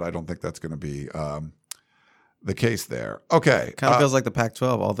game, but I don't think that's going to be the case there. Okay, kind of feels like the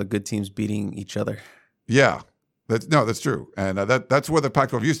Pac-12, all the good teams beating each other. Yeah, that's true, and that's where the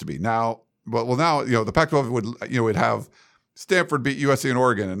Pac-12 used to be. Now, now the Pac-12 would have Stanford beat USC and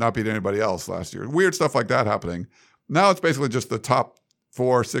Oregon and not beat anybody else last year. Weird stuff like that happening. Now it's basically just the top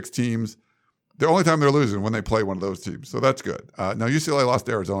 4 or 6 teams. The only time they're losing when they play one of those teams, so that's good. Now UCLA lost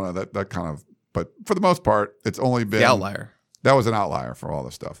to Arizona. That kind of, but for the most part, it's only been the outlier. That was an outlier for all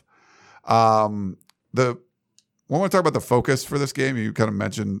this stuff. when we talk about the focus for this game, you kind of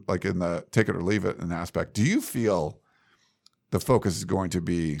mentioned like in the take it or leave it an aspect. Do you feel the focus is going to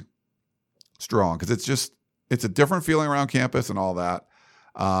be strong? Because it's a different feeling around campus and all that.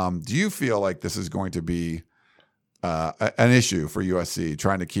 Do you feel like this is going to be an issue for USC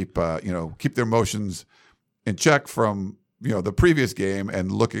trying to keep their emotions in check from the previous game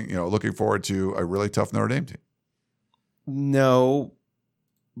and looking forward to a really tough Notre Dame team? No,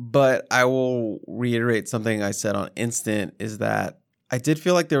 but I will reiterate something I said on Instant, is that I did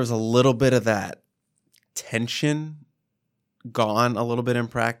feel like there was a little bit of that tension gone a little bit in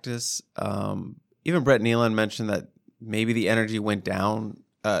practice. Even Brett Nealon mentioned that maybe the energy went down.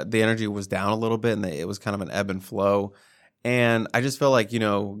 The energy was down a little bit, and it was kind of an ebb and flow. And I just felt like,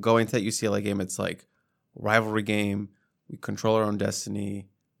 going to that UCLA game, it's like rivalry game. We control our own destiny.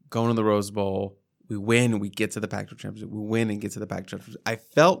 Going to the Rose Bowl. We win, we get to the Pac-12 championship. We win and get to the Pac-12 championship. I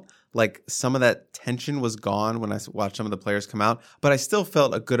felt like some of that tension was gone when I watched some of the players come out, but I still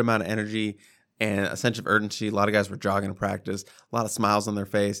felt a good amount of energy and a sense of urgency. A lot of guys were jogging in practice, a lot of smiles on their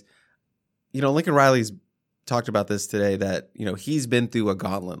face. Lincoln Riley's talked about this today, that, he's been through a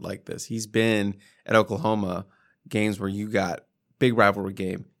gauntlet like this. He's been at Oklahoma, games where you got big rivalry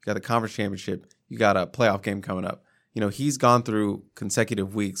game, you got the conference championship, you got a playoff game coming up. He's gone through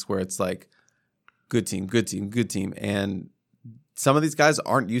consecutive weeks where it's like, good team, good team, good team. And some of these guys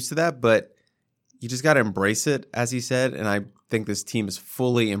aren't used to that, but you just got to embrace it, as he said. And I think this team is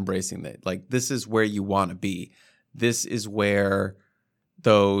fully embracing that. Like, this is where you want to be. This is where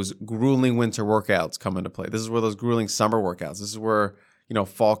those grueling winter workouts come into play. This is where those grueling summer workouts. This is where,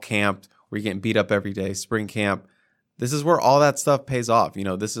 fall camp, where you're getting beat up every day, spring camp. This is where all that stuff pays off.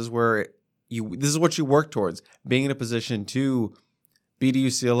 This is where this is what you work towards, being in a position to beat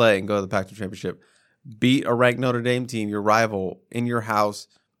UCLA and go to the Pac-12 championship. Beat a ranked Notre Dame team, your rival, in your house,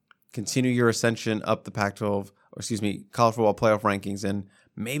 continue your ascension up the college football playoff rankings, and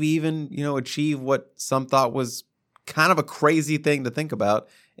maybe even, achieve what some thought was kind of a crazy thing to think about,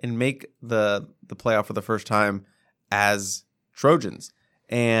 and make the playoff for the first time as Trojans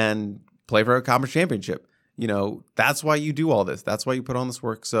and play for a conference championship. That's why you do all this. That's why you put on this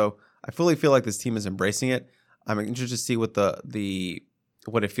work. So I fully feel like this team is embracing it. I'm interested to see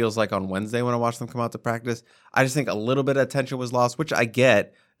what it feels like on Wednesday when I watch them come out to practice. I just think a little bit of tension was lost, which I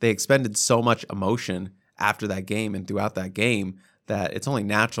get. They expended so much emotion after that game and throughout that game that it's only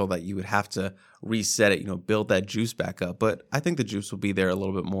natural that you would have to reset it, build that juice back up. But I think the juice will be there a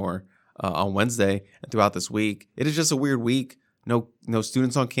little bit more on Wednesday and throughout this week. It is just a weird week. No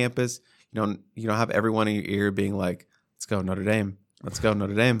students on campus. You don't have everyone in your ear being like, let's go Notre Dame. Let's go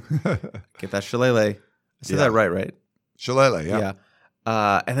Notre Dame. Get that shillelagh. I said that right? Shillelagh, yeah.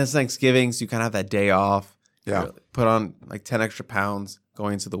 And then it's Thanksgiving, so you kind of have that day off. Yeah. Put on like 10 extra pounds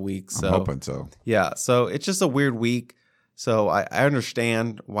going into the week. So, I'm hoping so. Yeah. So it's just a weird week. So I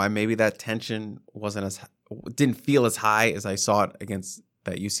understand why maybe that tension didn't feel as high as I saw it against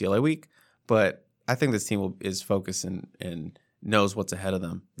that UCLA week. But I think this team is focused and knows what's ahead of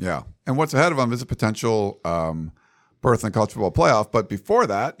them. Yeah. And what's ahead of them is a potential berth in the college football playoff. But before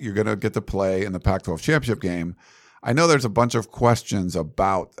that, you're going to get to play in the Pac-12 championship game. I know there's a bunch of questions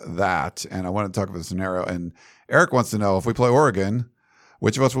about that, and I want to talk about the scenario. And Eric wants to know, if we play Oregon,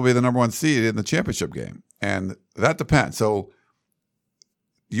 which of us will be the number one seed in the championship game? And that depends. So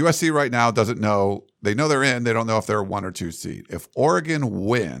USC right now doesn't know. They know they're in. They don't know if they're a 1 or 2 seed. If Oregon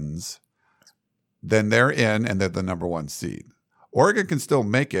wins, then they're in and they're the number one seed. Oregon can still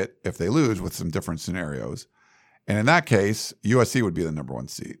make it if they lose with some different scenarios. And in that case, USC would be the number one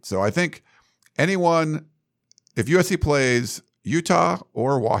seed. So I think if USC plays Utah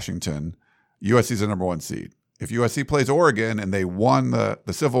or Washington, USC is the number one seed. If USC plays Oregon and they won the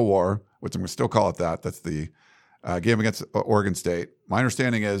Civil War, which I'm going to still call it that's the game against Oregon State, my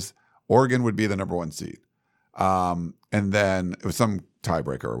understanding is Oregon would be the number one seed. And then it was some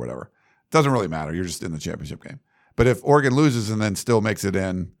tiebreaker or whatever. Doesn't really matter. You're just in the championship game. But if Oregon loses and then still makes it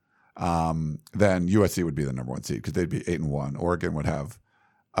in, then USC would be the number one seed because they'd be 8-1. Oregon would have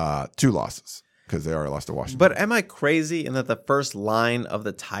 2 losses because they already lost to Washington. But am I crazy in that the first line of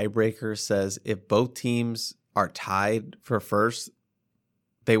the tiebreaker says if both teams are tied for first,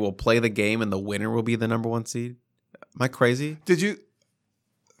 they will play the game and the winner will be the number one seed? Am I crazy? Did you?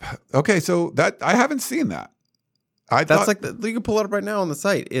 Okay, so I haven't seen that. You can pull it up right now on the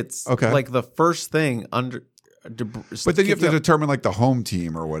site. It's like the first thing under. But then you have to determine like the home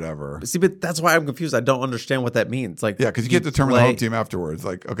team or whatever. See, but that's why I'm confused. I don't understand what that means. Like, because you can't determine the home team afterwards.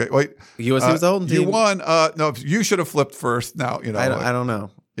 Like, okay, wait, USC was the home team. You won. No, you should have flipped first. Now I don't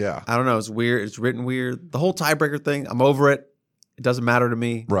know. Yeah, I don't know. It's weird. It's written weird. The whole tiebreaker thing. I'm over it. It doesn't matter to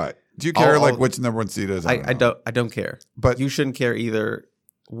me. Right. Do you care which number one seed is? I don't care. But you shouldn't care either.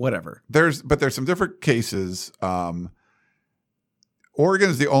 Whatever. There's some different cases. Oregon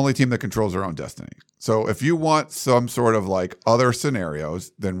is the only team that controls their own destiny. So if you want some sort of like other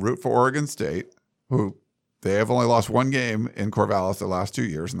scenarios, then root for Oregon State, who they have only lost one game in Corvallis the last 2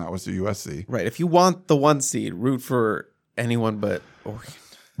 years, and that was to USC. Right. If you want the 1 seed, root for anyone but Oregon.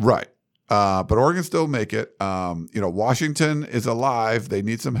 Right. But Oregon still make it. Washington is alive. They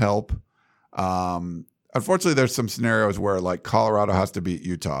need some help. Unfortunately, there's some scenarios where like Colorado has to beat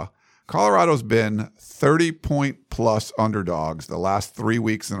Utah. Colorado's been 30-point plus underdogs the last 3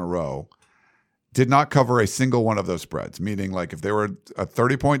 weeks in a row. Did not cover a single one of those spreads, meaning like if they were a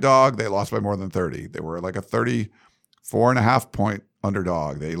 30-point dog, they lost by more than 30. They were like a 34.5-point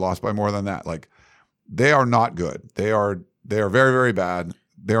underdog. They lost by more than that. Like they are not good. They are very, very bad.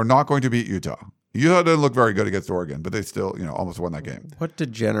 They are not going to beat Utah. Utah didn't look very good against Oregon, but they still, almost won that game. What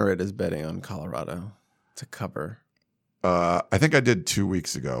degenerate is betting on Colorado to cover? I think I did 2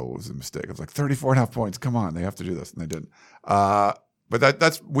 weeks ago. It was a mistake. I was like 34.5 points. Come on, they have to do this, and they didn't. But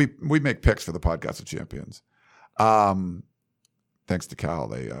that's we make picks for the Podcast of Champions. Thanks to Cal,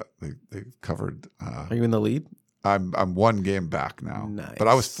 they covered. Are you in the lead? I'm 1 game back now. Nice. But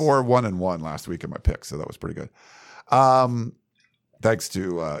I was 4-1-1 last week in my picks, so that was pretty good. Thanks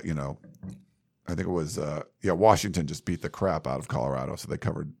to I think it was Washington just beat the crap out of Colorado, so they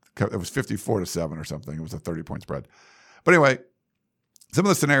covered. It was 54-7 or something. It was a 30-point spread. But anyway, some of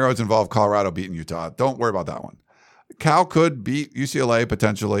the scenarios involve Colorado beating Utah. Don't worry about that one. Cal could beat UCLA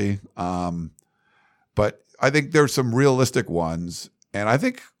potentially, but I think there's some realistic ones, and I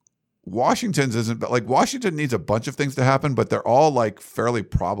think Washington's isn't like Washington needs a bunch of things to happen, but they're all like fairly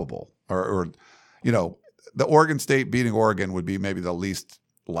probable. Or the Oregon State beating Oregon would be maybe the least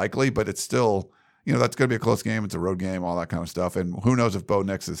likely, but it's still that's going to be a close game. It's a road game, all that kind of stuff, and who knows if Bo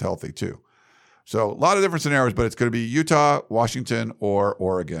Nix is healthy too. So a lot of different scenarios, but it's going to be Utah, Washington, or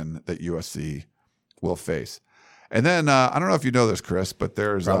Oregon that USC will face. And then I don't know if you know this, Chris, but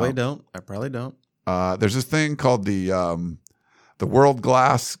there's I probably don't. There's this thing called the World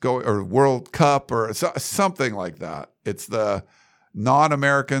Glass or World Cup or something like that. It's the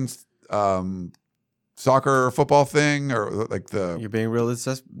non-American soccer or football thing, or like the. You're being real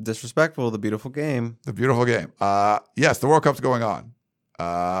disrespectful. The beautiful game. The beautiful game. Yes, the World Cup's going on.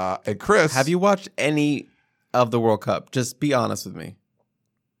 And Chris, have you watched any of the World Cup? Just be honest with me.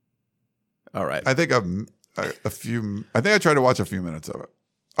 All right. I think a few. I think I tried to watch a few minutes of it.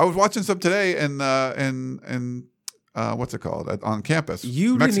 I was watching some today in what's it called on campus.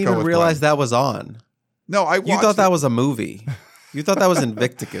 You didn't even realize that was on. No, you thought that was a movie. You thought that was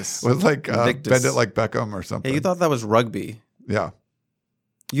Invictus. It was like Bend It Like Beckham or something. Yeah, you thought that was rugby. Yeah.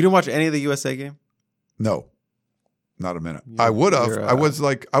 You didn't watch any of the USA game? No. Not a minute. I would have. I was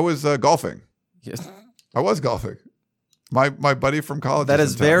golfing. Yes. I was golfing. My buddy from college. That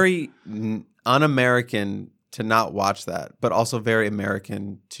is very un-American to not watch that, but also very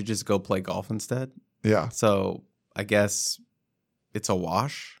American to just go play golf instead. Yeah. So I guess it's a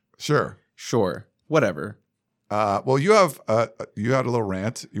wash. Sure. Whatever. Well, you had a little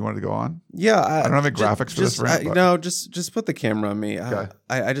rant you wanted to go on. Yeah, I don't have any graphics for this rant. No, just put the camera on me. Okay.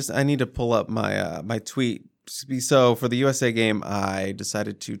 I need to pull up my my tweet. So for the USA game, I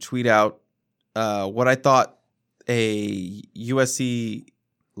decided to tweet out what I thought a USC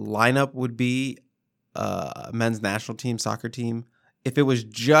lineup would be, men's national team, soccer team, if it was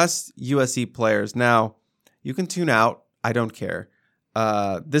just USC players. Now, you can tune out. I don't care.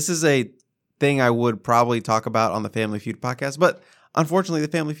 This is a thing I would probably talk about on the Family Feud podcast, but unfortunately, the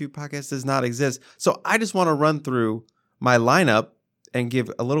Family Feud podcast does not exist. So I just want to run through my lineup and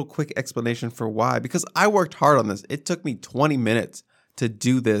give a little quick explanation for why, because I worked hard on this. It took me 20 minutes to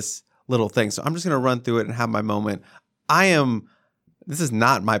do this little thing. So I'm just going to run through it and have my moment. This is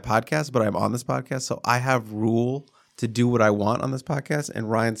not my podcast, but I'm on this podcast. So I have rule to do what I want on this podcast. And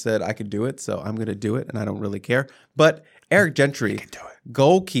Ryan said I could do it. So I'm going to do it. And I don't really care. But Eric Gentry,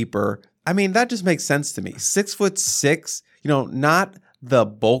 goalkeeper. I mean, that just makes sense to me. 6'6", not the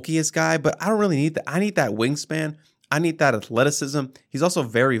bulkiest guy, but I don't really need that. I need that wingspan. I need that athleticism. He's also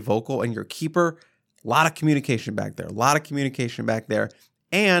very vocal. And your keeper, a lot of communication back there.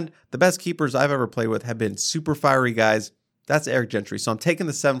 And the best keepers I've ever played with have been super fiery guys. That's Eric Gentry. So I'm taking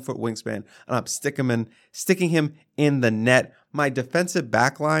the 7-foot wingspan and I'm sticking him in the net. My defensive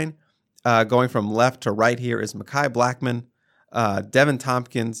back line, going from left to right here, is Mekhi Blackman, Devin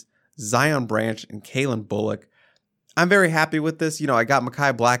Tompkins, Zion Branch, and Kalen Bullock. I'm very happy with this. I got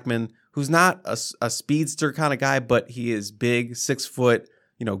Mekhi Blackman, who's not a speedster kind of guy, but he is big, 6 foot,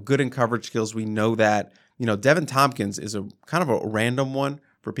 good in coverage skills. We know that. Devin Tompkins is a kind of a random one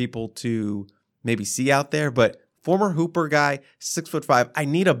for people to maybe see out there, but former Hooper guy, 6'5", I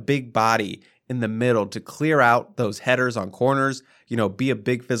need a big body in the middle to clear out those headers on corners, be a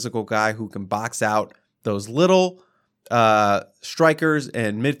big physical guy who can box out those little strikers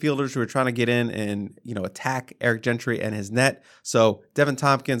and midfielders who are trying to get in and, attack Eric Gentry and his net. So Devin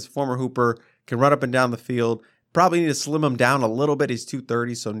Tompkins, former Hooper, can run up and down the field. Probably need to slim him down a little bit. He's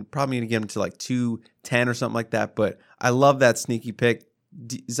 230, so probably need to get him to like 210 or something like that. But I love that sneaky pick.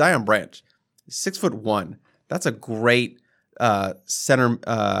 Zion Branch, 6'1". That's a great right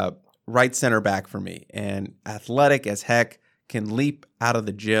center back for me, and athletic as heck, can leap out of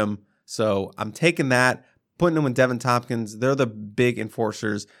the gym. So I'm taking that, putting him with Devin Tompkins. They're the big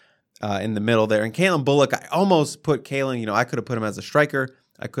enforcers in the middle there. And Kalen Bullock, I almost put Kalen, I could have put him as a striker.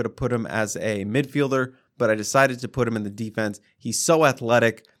 I could have put him as a midfielder, but I decided to put him in the defense. He's so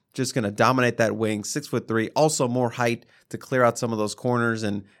athletic, just going to dominate that wing, 6'3", also more height to clear out some of those corners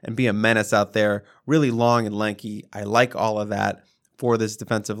and be a menace out there. Really long and lanky. I like all of that for this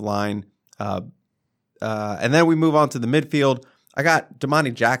defensive line. And then we move on to the midfield. I got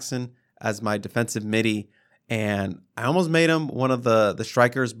Damani Jackson as my defensive midi, and I almost made him one of the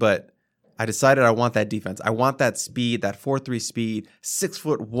strikers, but I decided I want that defense. I want that speed, that 4.3 speed,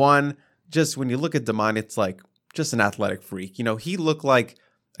 6'1". Just when you look at Damani, it's like just an athletic freak. He looked like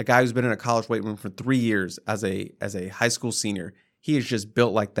a guy who's been in a college weight room for 3 years as a high school senior. He is just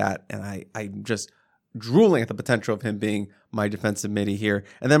built like that, and I'm just drooling at the potential of him being my defensive midi here.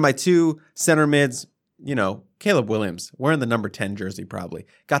 And then my two center mids, Caleb Williams, wearing the number 10 jersey probably.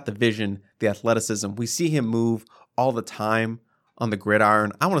 Got the vision, the athleticism. We see him move all the time on the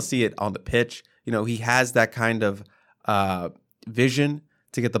gridiron. I want to see it on the pitch. He has that kind of vision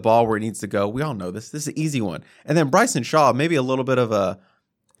to get the ball where it needs to go. We all know this. This is an easy one. And then Bryson Shaw, maybe a little bit of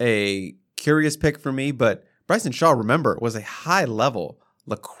a curious pick for me, but Bryson Shaw, remember, was a high-level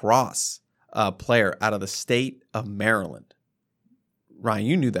lacrosse player out of the state of Maryland. Ryan,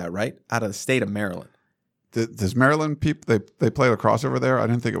 you knew that, right? Out of the state of Maryland. Does Maryland people they play lacrosse over there? I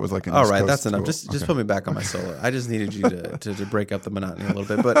didn't think it was like an all East right, Coast that's enough. school. Just put me back on my solar. I just needed you to break up the monotony a little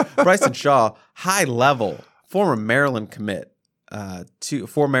bit. But Bryson Shaw, high level, former Maryland commit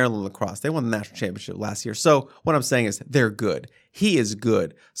for Maryland lacrosse. They won the national championship last year. So what I'm saying is they're good. He is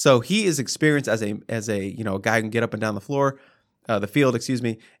good. So he is experienced as a guy who can get up and down the field,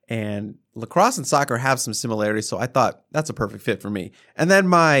 and lacrosse and soccer have some similarities, so I thought that's a perfect fit for me. And then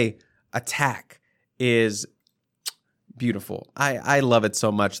my attack is beautiful. I love it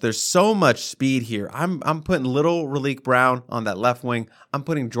so much. There's so much speed here. I'm putting little Raleek Brown on that left wing. I'm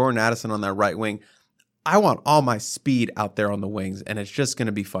putting Jordan Addison on that right wing. I want all my speed out there on the wings, and it's just going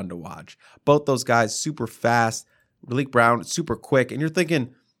to be fun to watch. Both those guys super fast. Raleek Brown super quick, and you're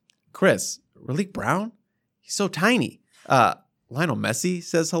thinking, Chris, Raleek Brown? He's so tiny. Lionel Messi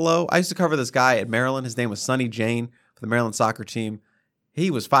says hello. I used to cover this guy at Maryland. His name was Sonny Jane for the Maryland soccer team. He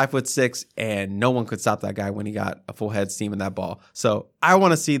was 5'6", and no one could stop that guy when he got a full head steam in that ball. So I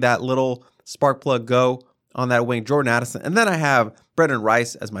want to see that little spark plug go on that wing, Jordan Addison. And then I have Brendan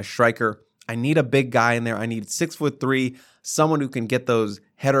Rice as my striker. I need a big guy in there. I need 6'3", someone who can get those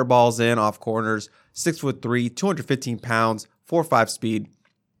header balls in off corners. 6'3", 215 pounds, 4.5 speed.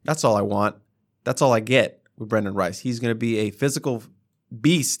 That's all I want. That's all I get with Brendan Rice. He's going to be a physical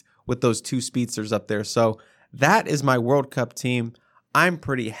beast with those two speedsters up there. So that is my World Cup team. I'm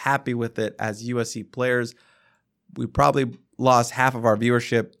pretty happy with it as USC players. We probably lost half of our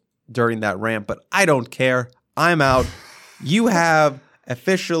viewership during that rant, but I don't care. I'm out. You have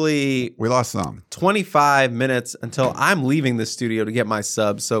officially We lost some. 25 minutes until I'm leaving the studio to get my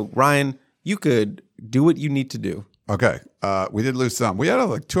subs. So Ryan, you could do what you need to do. Okay. We did lose some. We had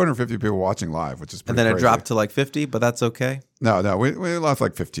like 250 people watching live, which is pretty And then crazy. it dropped to like 50, but that's okay. No, we lost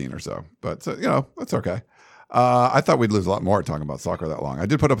like 15 or so. But, that's okay. I thought we'd lose a lot more talking about soccer that long. I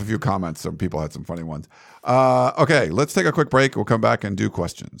did put up a few comments. Some people had some funny ones. Okay, let's take a quick break. We'll come back and do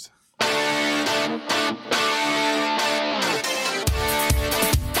questions.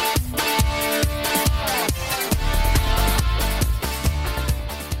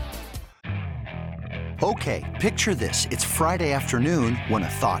 Okay, picture this. It's Friday afternoon when a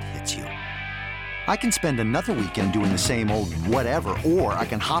thought hits you. I can spend another weekend doing the same old whatever, or I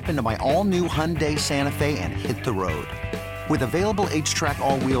can hop into my all-new Hyundai Santa Fe and hit the road. With available H-Track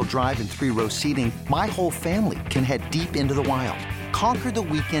all-wheel drive and 3-row seating, my whole family can head deep into the wild. Conquer the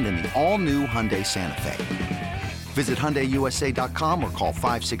weekend in the all-new Hyundai Santa Fe. Visit HyundaiUSA.com or call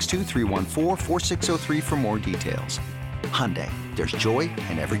 562-314-4603 for more details. Hyundai, there's joy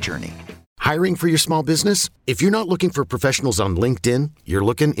in every journey. Hiring for your small business? If you're not looking for professionals on LinkedIn, you're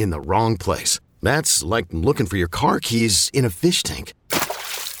looking in the wrong place. That's like looking for your car keys in a fish tank.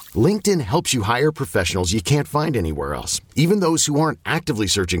 LinkedIn helps you hire professionals you can't find anywhere else, even those who aren't actively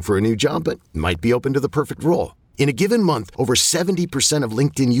searching for a new job but might be open to the perfect role. In a given month, over 70% of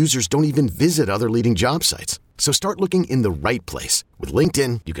LinkedIn users don't even visit other leading job sites. So start looking in the right place. With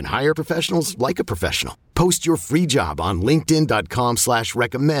LinkedIn, you can hire professionals like a professional. Post your free job on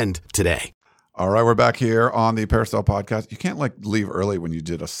linkedin.com/recommend today. All right, we're back here on the Peristyle Podcast. You can't leave early when you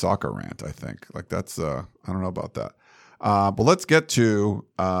did a soccer rant, I think. That's I don't know about that. But let's get to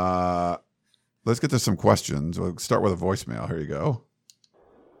some questions. We'll start with a voicemail. Here you go.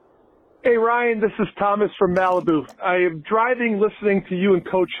 Hey, Ryan, this is Thomas from Malibu. I am driving listening to you and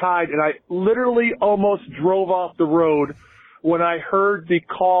Coach Hyde, and I literally almost drove off the road when I heard the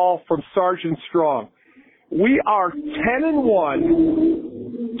call from Sergeant Strong. We are 10-1,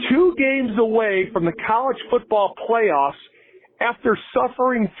 2 games away from the college football playoffs after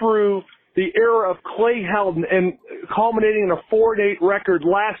suffering through the era of Clay Helton and culminating in a 4-8 record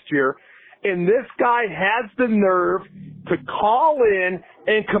last year. And this guy has the nerve to call in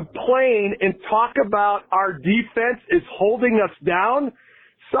and complain and talk about our defense is holding us down.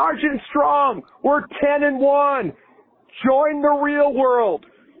 Sergeant Strong, we're 10-1. Join the real world.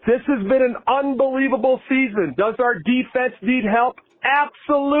 This has been an unbelievable season. Does our defense need help?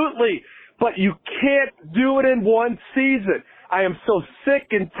 Absolutely. But you can't do it in one season. I am so sick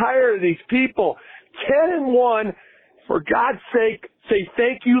and tired of these people. 10-1. For God's sake, say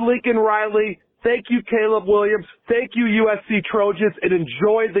thank you, Lincoln Riley. Thank you, Caleb Williams. Thank you, USC Trojans, and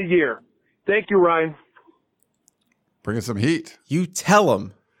enjoy the year. Thank you, Ryan. Bringing some heat. You tell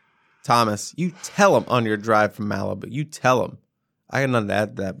him, Thomas. You tell him on your drive from Malibu. You tell him. I got nothing to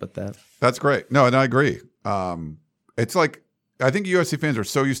add to that but that. That's great. No, and I agree. It's like, I think USC fans are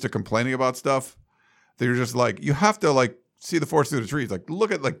so used to complaining about stuff that you're just like, you have to see the forest through the trees.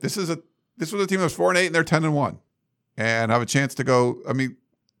 Look at this was a team that was 4-8 and they're 10-1. And have a chance to go,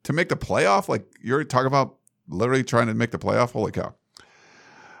 to make the playoff, you're talking about literally trying to make the playoff. Holy cow.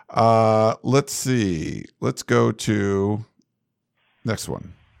 Let's see. Let's go to next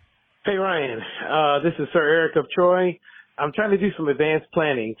one. Hey, Ryan. This is Sir Eric of Troy. I'm trying to do some advanced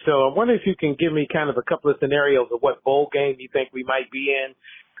planning. So I wonder if you can give me kind of a couple of scenarios of what bowl game you think we might be in.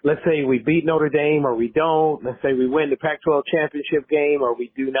 Let's say we beat Notre Dame or we don't. Let's say we win the Pac-12 championship game or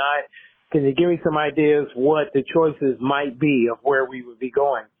we do not. Can you give me some ideas what the choices might be of where we would be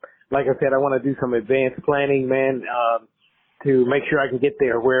going? Like I said, I want to do some advanced planning, man, to make sure I can get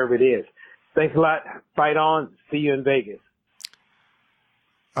there wherever it is. Thanks a lot. Fight on. See you in Vegas.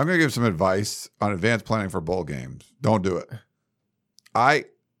 I'm going to give some advice on advanced planning for bowl games. Don't do it.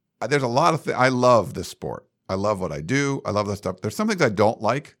 There's a lot of things. I love this sport. I love what I do. I love this stuff. There's some things I don't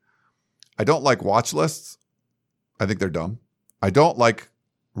like. I don't like watch lists. I think they're dumb. I don't like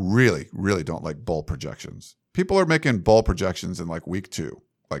really, really don't like bowl projections. People are making bowl projections in week 2,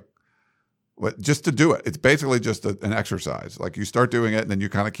 just to do it. It's basically just an exercise. You start doing it and then you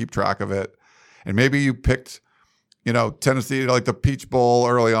kind of keep track of it. And maybe you picked, Tennessee to the Peach Bowl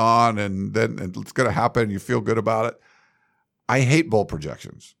early on, and then it's going to happen. You feel good about it. I hate bowl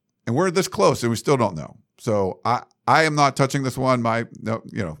projections, and we're this close and we still don't know. So I am not touching this one. No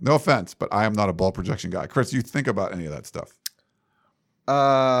offense, but I am not a bowl projection guy. Chris, you think about any of that stuff?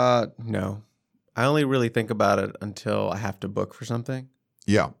 No. I only really think about it until I have to book for something.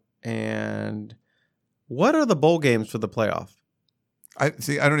 Yeah. And what are the bowl games for the playoff? I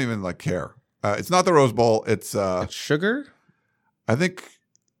don't even care. It's not the Rose Bowl. It's Sugar? I think,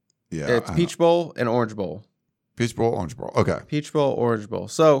 yeah. It's Peach Bowl and Orange Bowl. Peach Bowl, Orange Bowl. Okay. Peach Bowl, Orange Bowl.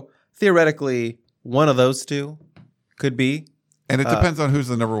 So theoretically, one of those two could be. And it depends on who's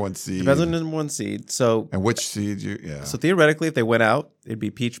the number 1 seed. Depends on the number 1 seed. So and which seed yeah. So theoretically, if they went out, it'd be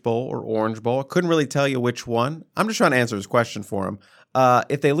Peach Bowl or Orange Bowl. I couldn't really tell you which one. I'm just trying to answer his question for him.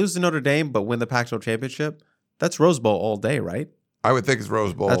 If they lose to Notre Dame but win the Pac-12 championship, that's Rose Bowl all day, right? I would think it's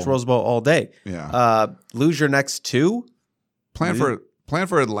Rose Bowl. That's Rose Bowl all day. Yeah. Lose your next 2. Plan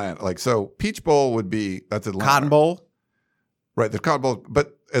for Atlanta. So Peach Bowl would be that's Atlanta. Cotton Bowl. Right, the Cotton Bowl,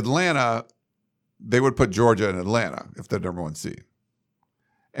 but Atlanta, they would put Georgia in Atlanta if they're number 1 seed.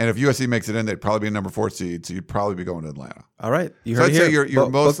 And if USC makes it in, they'd probably be a number 4 seed, so you'd probably be going to Atlanta. All right. So I'd say your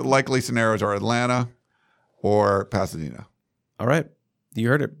most likely scenarios are Atlanta or Pasadena. All right. You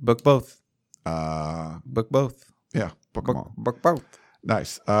heard it. Book both. Book both. Yeah, book them all. Book both.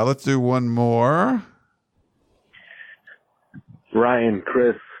 Nice. Let's do one more. Ryan,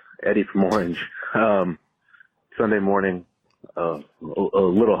 Chris, Eddie from Orange. Sunday morning, a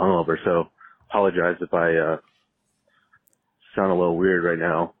little hungover, so apologize if I sound a little weird right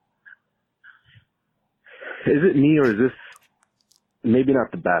now. Is it me, or is this maybe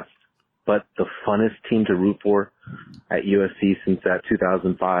not the best, but the funnest team to root for at USC since that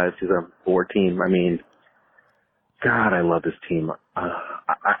 2005, 2014. I mean, God, I love this team.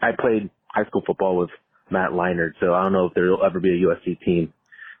 I played high school football with Matt Leinart, so I don't know if there will ever be a USC team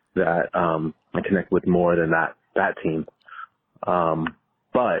that I connect with more than that team.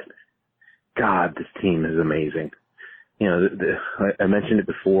 But God, this team is amazing. You know, I mentioned it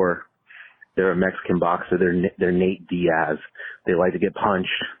before. They're a Mexican boxer. They're Nate Diaz. They like to get punched.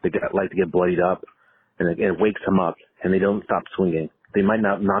 They like to get bloodied up, and it wakes them up, and they don't stop swinging. They might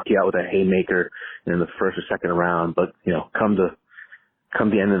not knock you out with a haymaker in the first or second round, but you know, come the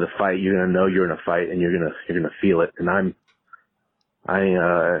end of the fight, you're gonna know you're in a fight, and you're gonna feel it. And I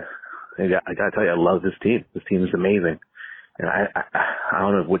gotta tell you, I love this team. This team is amazing, and I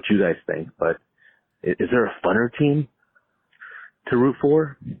don't know what you guys think, but is there a funner team to root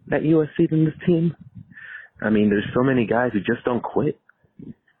for at USC than this team? I mean, there's so many guys who just don't quit.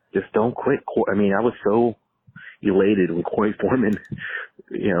 Just don't quit. I mean, I was so elated when Corey Foreman,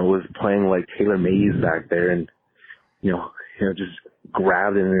 you know, was playing like Taylor Mays back there, and you know, just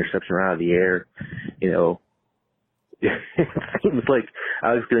grabbed an interception out of the air. You know, it seems like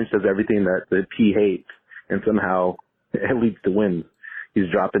Alex Grinch does everything that the P hates, and somehow it leads to wins. He's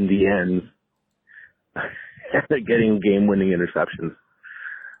dropping DNs. They're getting game-winning interceptions.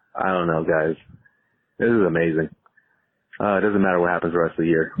 I don't know, guys. This is amazing. It doesn't matter what happens the rest of the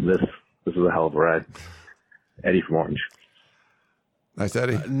year. This is a hell of a ride. Eddie from Orange. Nice,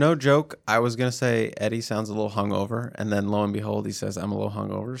 Eddie. No joke. I was going to say Eddie sounds a little hungover, and then lo and behold, he says, I'm a little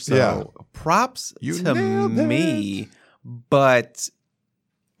hungover. So Yeah. props You to nailed it. me. But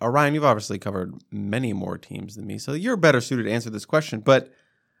Ryan, you've obviously covered many more teams than me, so you're better suited to answer this question. But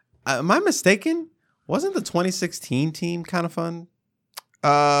am I mistaken? Wasn't the 2016 team kind of fun?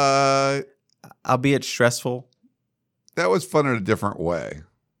 Albeit stressful. That was fun in a different way.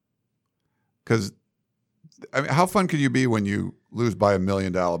 Because, I mean, how fun could you be when you lose by 1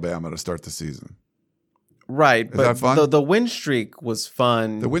 million to Alabama to start the season? Right, Is that but fun? the win streak was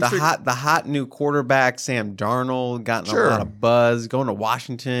fun. The win streak- the hot new quarterback Sam Darnold gotten Sure. a lot of buzz, going to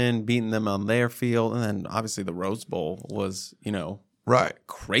Washington, beating them on their field, and then obviously the Rose Bowl was, you know, Right.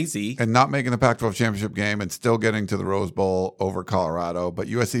 crazy. And not making the Pac-12 championship game and still getting to the Rose Bowl over Colorado. But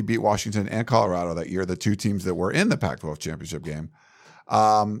USC beat Washington and Colorado that year, the two teams that were in the Pac-12 championship game.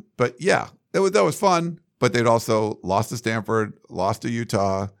 But yeah, that was fun. But they'd also lost to Stanford, lost to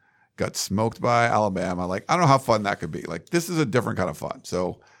Utah, got smoked by Alabama. Like, I don't know how fun that could be. Like, this is a different kind of fun.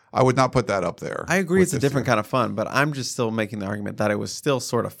 So I would not put that up there. I agree, with it's a this different year. kind of fun, but I'm just still making the argument that it was still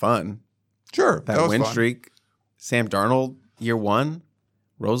sort of fun. Sure. That was win fun. streak, Sam Darnold, year one,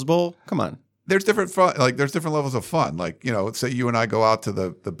 Rose Bowl. Come on. There's different fun. Like, there's different levels of fun. Like, you know, say you and I go out to the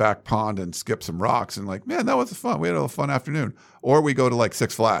back pond and skip some rocks, and like, man, that was fun. We had a fun afternoon. Or we go to like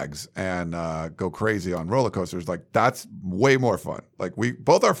Six Flags and go crazy on roller coasters. Like, that's way more fun. Like, we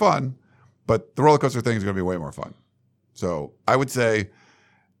both are fun, but the roller coaster thing is going to be way more fun. So I would say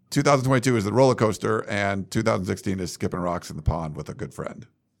 2022 is the roller coaster, and 2016 is skipping rocks in the pond with a good friend.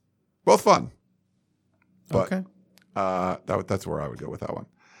 Both fun. But, Okay. that's where I would go with that one.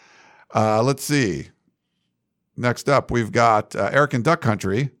 Let's see. Next up, we've got Eric in Duck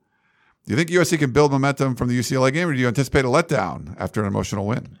Country. Do you think USC can build momentum from the UCLA game, or do you anticipate a letdown after an emotional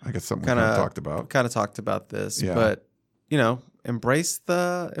win? I guess something we kind of talked about. Kind of talked about this, Yeah. but you know, embrace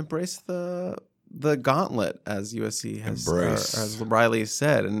the gauntlet, as USC has, Embrace. as Riley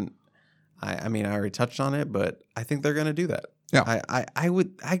said, and I mean, I already touched on it, but I think they're going to do that. Yeah.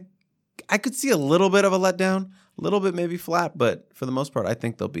 I could see a little bit of a letdown, a little bit maybe flat, but for the most part, I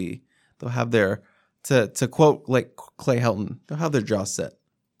think they'll have their, to quote like Clay Helton, they'll have their jaw set.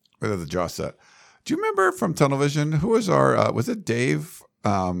 Whether the jaw set. Do you remember from Tunnel Vision, who was our, was it Dave?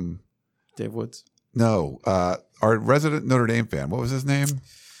 Dave Woods? No, our resident Notre Dame fan. What was his name?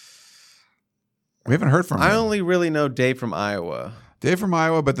 We haven't heard from him. I only really know Dave from Iowa. Dave from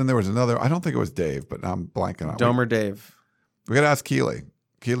Iowa, but then there was another. I don't think it was Dave, but I'm blanking on it. Domer Dave. We got to ask Keeley.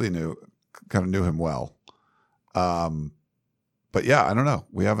 Keeley kind of knew him well. But yeah, I don't know.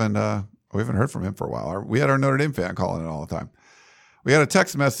 We haven't heard from him for a while. We had our Notre Dame fan calling in all the time. We had a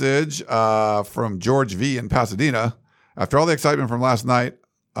text message from George V in Pasadena. After all the excitement from last night,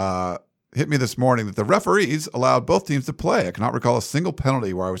 hit me this morning that the referees allowed both teams to play. I cannot recall a single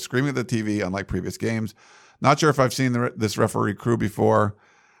penalty where I was screaming at the TV, unlike previous games. Not sure if I've seen this referee crew before,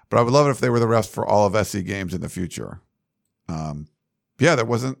 but I would love it if they were the refs for all of SC games in the future. Yeah, there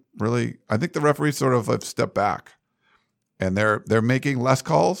wasn't really. I think the referees sort of have stepped back, and they're making less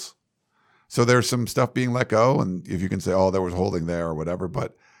calls. So there's some stuff being let go, and if you can say, oh, there was holding there or whatever,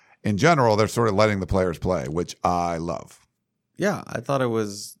 but in general, they're sort of letting the players play, which I love. Yeah, I thought it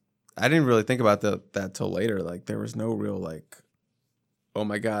was I didn't really think about that till later. Like there was no real like, oh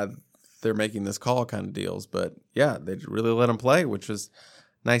my God, they're making this call kind of deals. But yeah, they really let them play, which was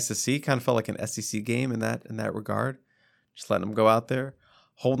nice to see. Kind of felt like an SEC game in that regard. Just letting them go out there,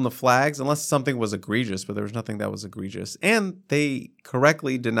 holding the flags, unless something was egregious, but there was nothing that was egregious. And they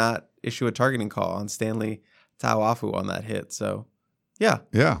correctly did not issue a targeting call on Stanley Tauafu on that hit. So yeah,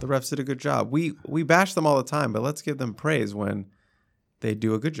 the refs did a good job. We bash them all the time, but let's give them praise when they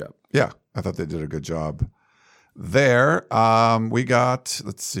do a good job. Yeah, I thought they did a good job there. We got,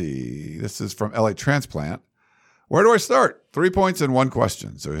 let's see, this is from LA Transplant. Where do I start? 3 points and 1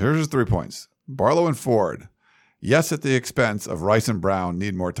 question. So here's his 3 points. Barlow and Ford. Yes, at the expense of Rice and Brown,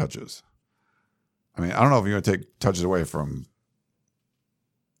 need more touches. I mean, I don't know if you're going to take touches away from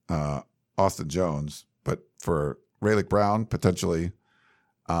Austin Jones, but for Raylick Brown, potentially,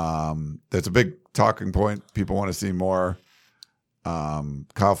 there's a big talking point. People want to see more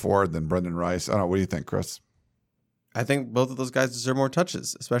Kyle Ford than Brendan Rice. I don't know. What do you think, Chris? I think both of those guys deserve more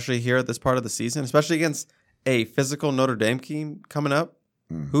touches, especially here at this part of the season, especially against a physical Notre Dame team coming up.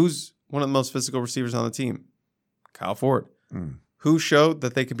 Who's one of the most physical receivers on the team? Kyle Ford. Who showed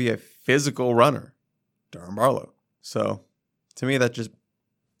that they could be a physical runner? Darren Barlow. So to me, that just,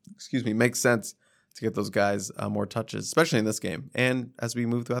 makes sense to get those guys more touches, especially in this game and as we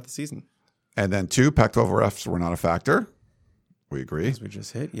move throughout the season. And then 2, Pac-12 refs were not a factor. We agree. As we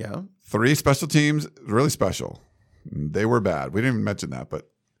just hit, yeah. 3, special teams, really special. They were bad. We didn't even mention that, but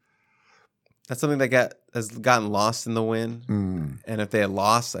that's something that has gotten lost in the win. And if they had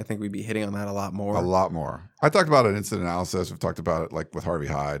lost, I think we'd be hitting on that a lot more. A lot more. I talked about it in incident analysis. We've talked about it like with Harvey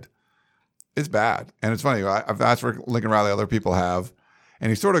Hyde. It's bad. And it's funny. I've asked for Lincoln Riley. Other people have. And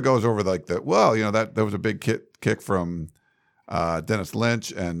he sort of goes over like that was a big kick from Dennis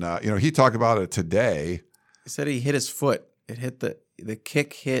Lynch. And, he talked about it today. He said he hit his foot. It hit the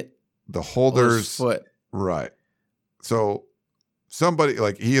kick hit the holder's foot. Right. So somebody,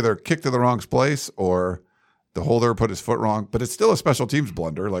 like, he either kicked to the wrong place or the holder put his foot wrong, but it's still a special teams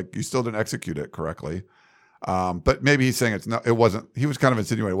blunder. Like, you still didn't execute it correctly. But maybe he's saying it wasn't, he was kind of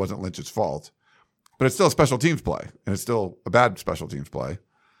insinuating it wasn't Lynch's fault, but it's still a special teams play, and it's still a bad special teams play.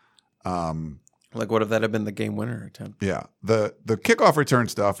 Like, what if that had been the game winner attempt? Yeah. The kickoff return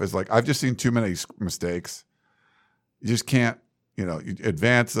stuff is like, I've just seen too many mistakes. You just can't, you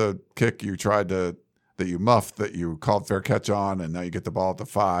advance a kick you tried to, that you muffed, that you called fair catch on, and now you get the ball at the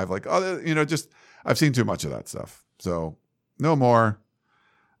 5. Like, I've seen too much of that stuff. So no more.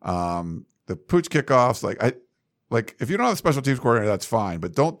 The pooch kickoffs, if you don't have a special teams coordinator, that's fine,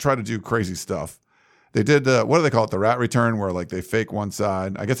 but don't try to do crazy stuff. They did, what do they call it? The rat return, where like they fake one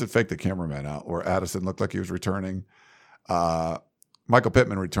side. I guess it faked the cameraman out, where Addison looked like he was returning. Michael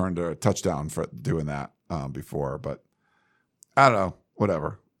Pittman returned a touchdown for doing that before, but I don't know,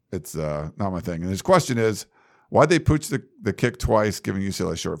 whatever. It's not my thing. And his question is, why'd they pooch the kick twice, giving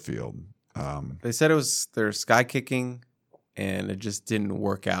UCLA short field? They said it was their sky kicking, and it just didn't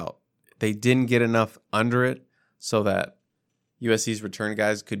work out. They didn't get enough under it so that USC's return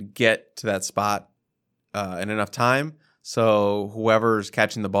guys could get to that spot in enough time. So whoever's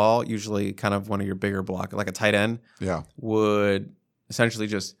catching the ball, usually kind of one of your bigger block, like a tight end, would essentially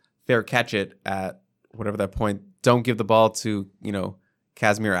just fair catch it at whatever that point. Don't give the ball to,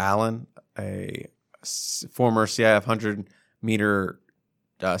 Casimir Allen, a former CIF 100-meter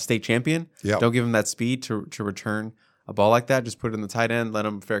state champion. Yep. Don't give him that speed to return a ball like that. Just put it in the tight end, let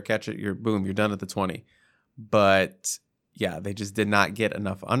him fair catch it. You're done at the 20. But yeah, they just did not get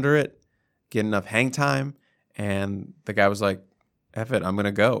enough under it, get enough hang time, and the guy was like, "F it, I'm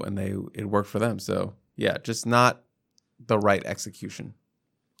gonna go," and it worked for them. So yeah, just not the right execution.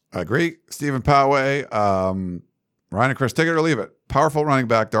 I agree. Stephen Poway, Ryan and Chris, take it or leave it. Powerful running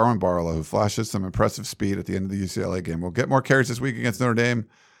back Darwin Barlow, who flashes some impressive speed at the end of the UCLA game, will get more carries this week against Notre Dame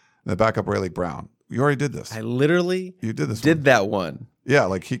than the backup Rayleigh Brown. You already did this. I literally did that one. Yeah,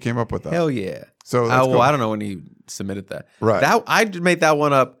 like he came up with that. Hell yeah. So I don't know when he submitted that. Right. I made that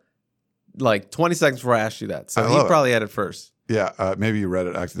one up like 20 seconds before I asked you that. So he probably had it first. Yeah, maybe you read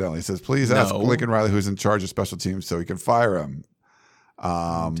it accidentally. It says, please ask Lincoln Riley, who's in charge of special teams, so he can fire him.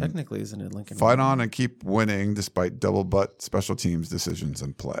 Technically, isn't it Lincoln? Fight on and keep winning despite double butt special teams decisions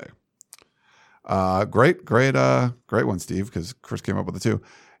in play. Great one, Steve, because Chris came up with it too.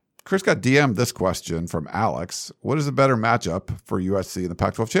 Chris got DM'd this question from Alex. What is a better matchup for USC in the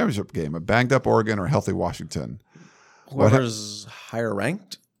Pac-12 championship game? A banged up Oregon or healthy Washington? Whoever's higher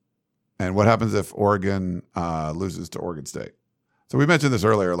ranked. And what happens if Oregon loses to Oregon State? So we mentioned this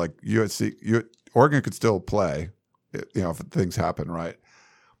earlier, like Oregon could still play, if things happen, right?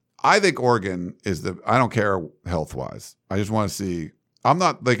 I think Oregon I don't care health-wise. I just want to see I'm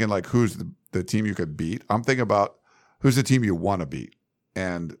not thinking like who's the team you could beat. I'm thinking about who's the team you want to beat.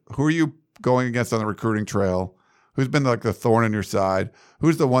 And who are you going against on the recruiting trail? Who's been like the thorn in your side?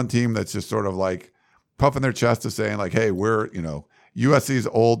 Who's the one team that's just sort of like puffing their chest to saying like, hey, we're, USC's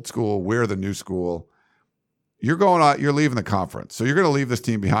old school, we're the new school. You're going out, you're leaving the conference. So you're going to leave this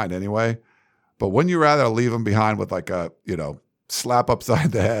team behind anyway. But wouldn't you rather leave them behind with like a, slap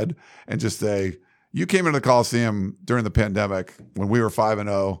upside the head and just say, you came into the Coliseum during the pandemic when we were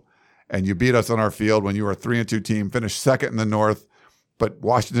 5-0 and you beat us on our field when you were a 3-2 team, finished second in the North, but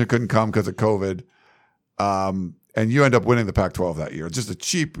Washington couldn't come because of COVID. And you end up winning the Pac-12 that year. Just a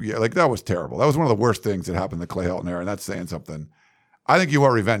cheap, that was terrible. That was one of the worst things that happened in the Clay Helton era, and that's saying something. I think you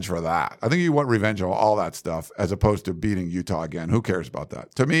want revenge for that. I think you want revenge on all that stuff as opposed to beating Utah again. Who cares about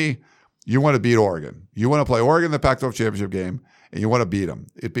that? To me, you want to beat Oregon. You want to play Oregon in the Pac-12 championship game, and you want to beat them.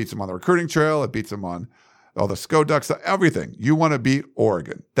 It beats them on the recruiting trail. It beats them on all the SCO ducks, everything. You want to beat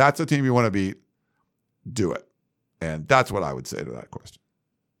Oregon. That's a team you want to beat. Do it. And that's what I would say to that question.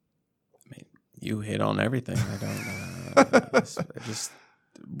 You hit on everything. I just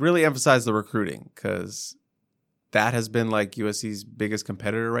really emphasize the recruiting because that has been like USC's biggest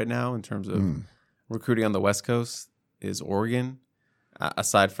competitor right now in terms of recruiting on the West Coast is Oregon,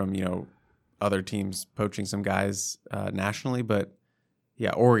 aside from, other teams poaching some guys nationally. But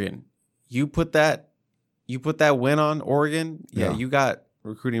yeah, Oregon, you put that win on Oregon. Yeah, you got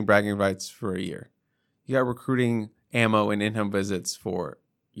recruiting bragging rights for a year. You got recruiting ammo and in-home visits for,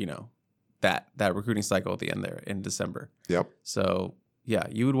 that recruiting cycle at the end there in December. Yep. So yeah,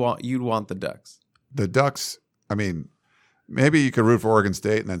 you'd want the Ducks. The Ducks, I mean, maybe you could root for Oregon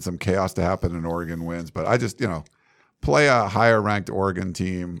State and then some chaos to happen and Oregon wins. But I just, play a higher ranked Oregon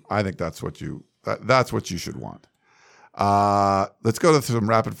team. I think that's what you should want. Let's go to some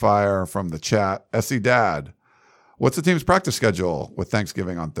rapid fire from the chat. SC Dad, what's the team's practice schedule with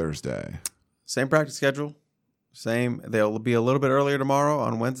Thanksgiving on Thursday? Same practice schedule. Same. They'll be a little bit earlier tomorrow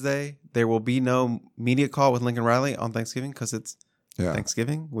on Wednesday. There will be no media call with Lincoln Riley on Thanksgiving because it's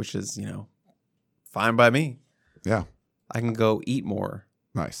Thanksgiving, which is, fine by me. Yeah. I can go eat more.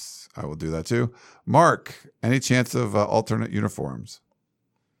 Nice. I will do that too. Mark, any chance of alternate uniforms?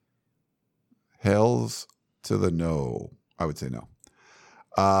 Hells to the no. I would say no.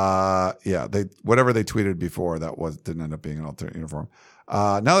 Whatever they tweeted before, didn't end up being an alternate uniform.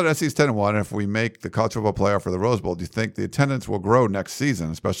 Now that SC's 10-1, if we make the college football playoff for the Rose Bowl, do you think the attendance will grow next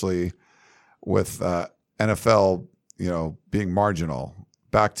season, especially with NFL, being marginal,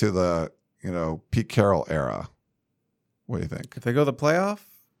 back to the, Pete Carroll era? What do you think? If they go to the playoff,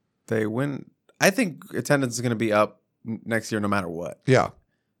 they win. I think attendance is going to be up next year no matter what. Yeah.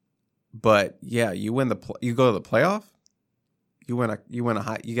 But yeah, you win you go to the playoff. You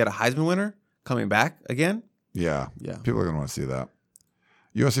get a Heisman winner coming back again. Yeah. People are going to want to see that.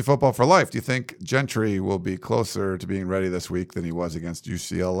 USC football for life. Do you think Gentry will be closer to being ready this week than he was against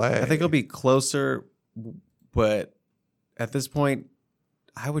UCLA? I think he'll be closer, but at this point,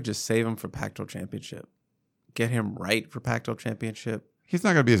 I would just save him for Pac-12 championship. Get him right for Pac-12 championship. He's not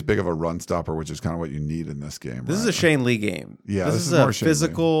going to be as big of a run stopper, which is kind of what you need in this game. This is a Shane Lee game. Yeah, this is a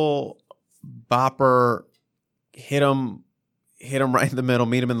physical bopper, hit him right in the middle,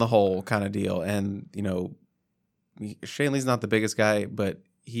 meet him in the hole kind of deal. And, Shane Lee's not the biggest guy, but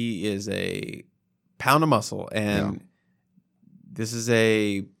he is a pound of muscle. And this is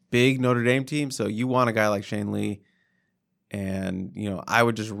a big Notre Dame team, so you want a guy like Shane Lee. And, I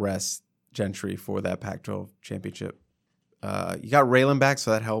would just rest Gentry for that Pac-12 championship. You got Raylan back,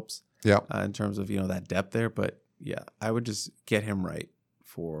 so that helps. Yeah. In terms of, that depth there. But, yeah, I would just get him right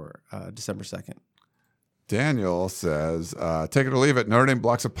for December 2nd. Daniel says, take it or leave it. Notre Dame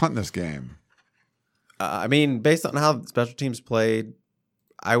blocks a punt in this game. Based on how special teams played,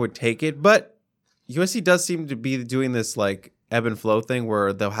 I would take it. But USC does seem to be doing this, ebb and flow thing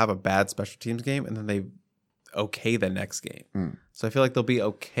where they'll have a bad special teams game and then they okay the next game. So I feel like they'll be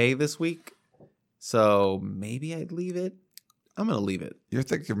okay this week. So maybe I'd leave it. I'm going to leave it. You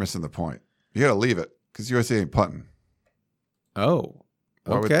think you're missing the point. You got to leave it because USC ain't punting. Oh,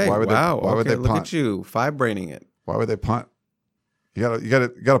 okay. Why would they punt? Look at you, five-braining it. Why would they punt? You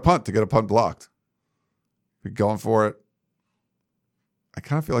got to punt to get a punt blocked. You're going for it. I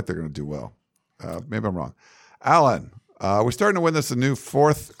kind of feel like they're going to do well. Maybe I'm wrong. Alan, we're starting to win this a new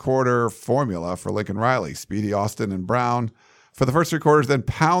fourth quarter formula for Lincoln Riley. Speedy, Austin, and Brown for the first three quarters, then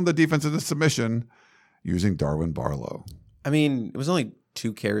pound the defense into submission using Darwin Barlow. It was only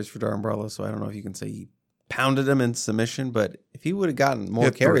 2 carries for Darwin Barlow, so I don't know if you can say he pounded him in submission, but if he would have gotten more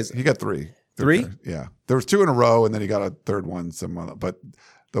carries. He got 3. 3? Yeah. There was 2 in a row, and then he got a third one. But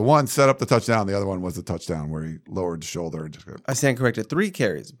The one set up the touchdown. The other one was the touchdown where he lowered the shoulder. And just go, I stand corrected. 3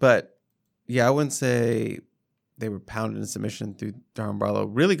 carries. But, yeah, I wouldn't say they were pounded in submission through Darren Barlow.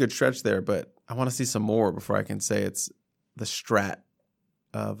 Really good stretch there, but I want to see some more before I can say it's the strat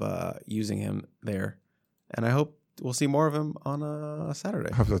of using him there. And I hope we'll see more of him on a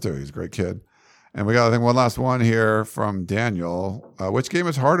Saturday. I hope so, too. He's a great kid. And we got, I think, one last one here from Daniel. Which game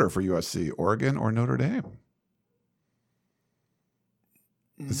is harder for USC, Oregon or Notre Dame?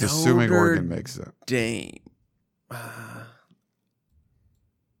 It's assuming Oregon makes it. Dame.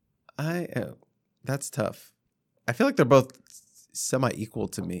 That's tough. I feel like they're both semi-equal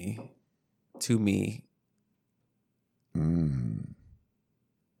to me. I'm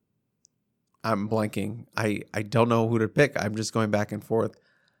blanking. I don't know who to pick. I'm just going back and forth.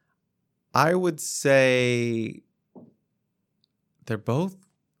 I would say they're both.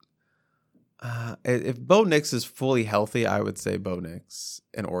 If Bo Nix is fully healthy, I would say Bo Nix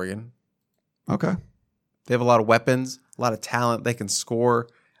and Oregon. Okay. They have a lot of weapons, a lot of talent. They can score.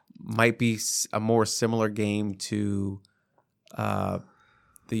 Might be a more similar game to the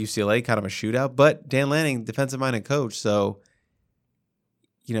UCLA, kind of a shootout. But Dan Lanning, defensive-minded coach, so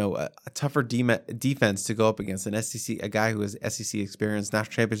a tougher defense to go up against an SEC, a guy who has SEC experience,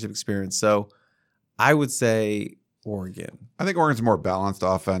 national championship experience. So I would say Oregon. I think Oregon's a more balanced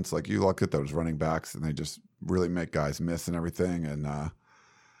offense. Like, you look at those running backs, and they just really make guys miss and everything. And I'm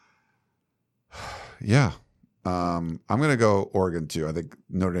going to go Oregon too. I think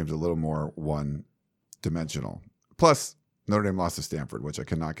Notre Dame's a little more one-dimensional. Plus, Notre Dame lost to Stanford, which I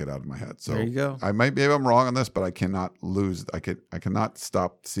cannot get out of my head. So there you go. Maybe I'm wrong on this, but I cannot lose. I cannot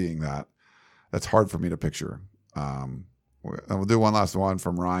stop seeing that. That's hard for me to picture. And we'll do one last one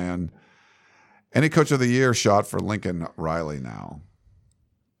from Ryan. Any coach of the year shot for Lincoln Riley now?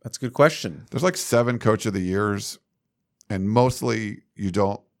 That's a good question. There's like 7 coach of the years, and mostly you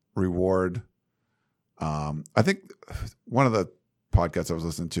don't reward. I think one of the podcasts I was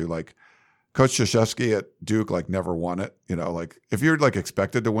listening to, like, Coach Krzyzewski at Duke, like, never won it. Like, if you're like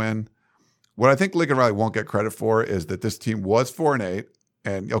expected to win, what I think Lincoln Riley won't get credit for is that this team was 4-8,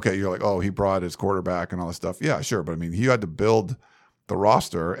 and okay, you're like, oh, he brought his quarterback and all this stuff. Yeah, sure, but I mean, he had to build the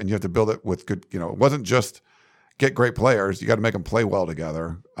roster, and you have to build it with good. It wasn't just get great players. You got to make them play well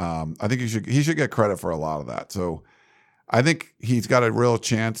together. I think he should get credit for a lot of that. So I think he's got a real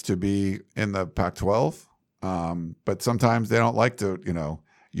chance to be in the Pac-12. But sometimes they don't like to.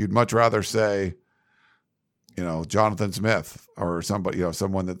 You'd much rather say, Jonathan Smith or somebody,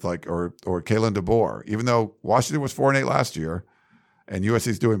 someone that's like, or Kalen DeBoer, even though Washington was 4-8 last year and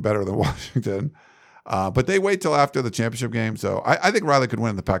USC's doing better than Washington. But they wait till after the championship game. So I think Riley could win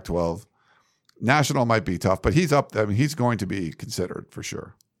in the Pac-12. National might be tough, but he's up. I mean, he's going to be considered for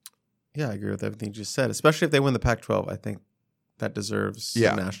sure. Yeah, I agree with everything you just said, especially if they win the Pac-12. I think that deserves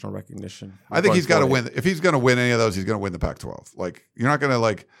some national recognition. I think he's got to win. If he's going to win any of those, he's going to win the Pac-12. Like, you're not going to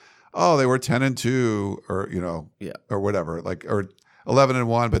like, oh, they were 10-2 or, or whatever, like, or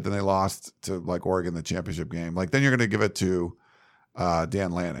 11-1, but then they lost to like Oregon the championship game. Like, then you're going to give it to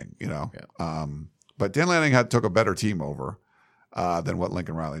Dan Lanning, but Dan Lanning took a better team over than what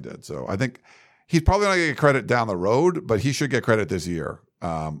Lincoln Riley did. So I think he's probably not going to get credit down the road, but he should get credit this year.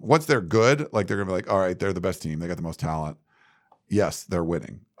 Once they're good, like, they're going to be like, all right, they're the best team. They got the most talent. Yes, they're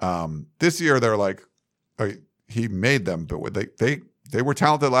winning. This year, they're like, he made them, but they were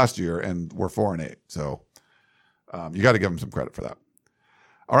talented last year and were 4-8. So you got to give them some credit for that.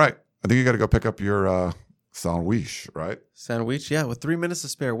 All right, I think you got to go pick up your sandwich, right? Sandwich, yeah, with 3 minutes to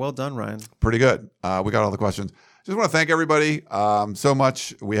spare. Well done, Ryan. Pretty good. We got all the questions. Just want to thank everybody so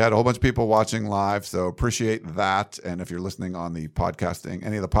much. We had a whole bunch of people watching live, so appreciate that. And if you're listening on the podcasting,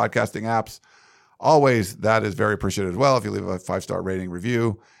 any of the podcasting apps, always, that is very appreciated as well. If you leave a 5-star rating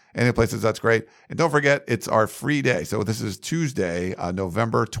review, any places, that's great. And don't forget, it's our free day. So this is Tuesday,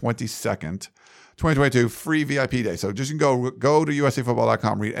 November 22nd, 2022, free VIP day. So just go to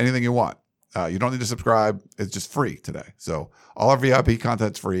uscfootball.com, read anything you want. You don't need to subscribe. It's just free today. So all our VIP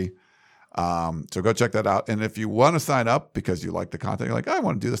content's free. So go check that out. And if you want to sign up because you like the content, you're like, I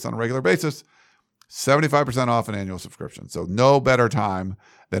want to do this on a regular basis, 75% off an annual subscription. So no better time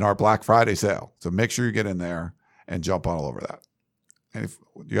than our Black Friday sale. So make sure you get in there and jump all over that.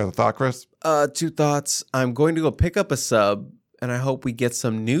 You got a thought, Chris? 2 thoughts. I'm going to go pick up a sub, and I hope we get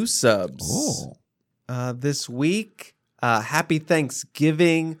some new subs this week. Happy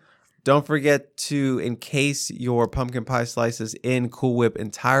Thanksgiving. Don't forget to encase your pumpkin pie slices in Cool Whip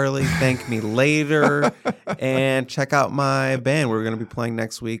entirely. Thank me later. And check out my band. We're going to be playing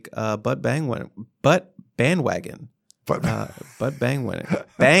next week, Butt Bandwagon. Bandwagon. I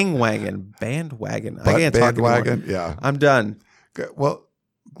can't talk anymore. Yeah. I'm done. Okay. Well,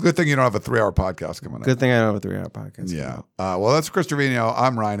 Good thing you don't have a 3-hour podcast coming up. Good thing I don't have a 3-hour podcast. Yeah. Well, that's Chris Trevino.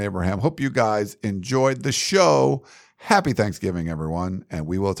 I'm Ryan Abraham. Hope you guys enjoyed the show. Happy Thanksgiving, everyone. And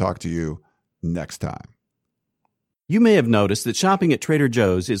we will talk to you next time. You may have noticed that shopping at Trader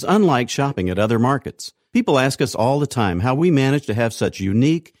Joe's is unlike shopping at other markets. People ask us all the time how we manage to have such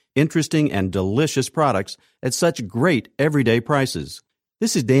unique, interesting, and delicious products at such great everyday prices.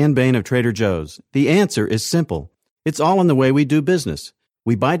 This is Dan Bain of Trader Joe's. The answer is simple. It's all in the way we do business.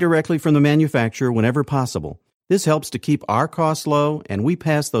 We buy directly from the manufacturer whenever possible. This helps to keep our costs low, and we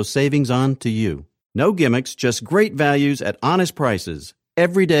pass those savings on to you. No gimmicks, just great values at honest prices.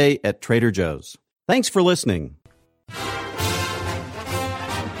 Every day at Trader Joe's. Thanks for listening.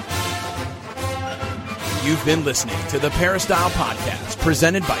 You've been listening to the Peristyle Podcast,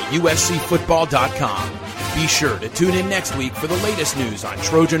 presented by USCFootball.com. Be sure to tune in next week for the latest news on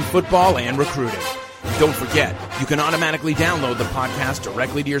Trojan football and recruiting. Don't forget, you can automatically download the podcast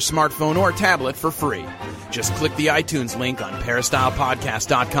directly to your smartphone or tablet for free. Just click the iTunes link on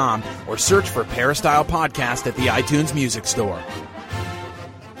PeristylePodcast.com or search for Peristyle Podcast at the iTunes Music Store.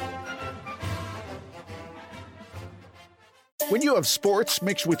 When you have sports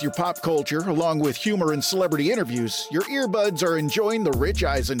mixed with your pop culture, along with humor and celebrity interviews, your earbuds are enjoying The Rich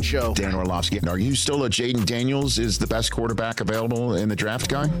Eisen Show. Dan Orlovsky, are you still a Jaden Daniels is the best quarterback available in the draft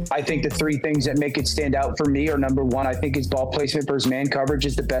guy? I think the three things that make it stand out for me are, number one, I think his ball placement versus man coverage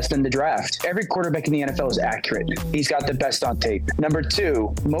is the best in the draft. Every quarterback in the NFL is accurate. He's got the best on tape. Number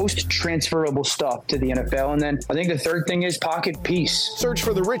two, most transferable stuff to the NFL. And then I think the third thing is pocket peace. Search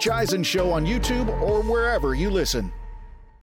for The Rich Eisen Show on YouTube or wherever you listen.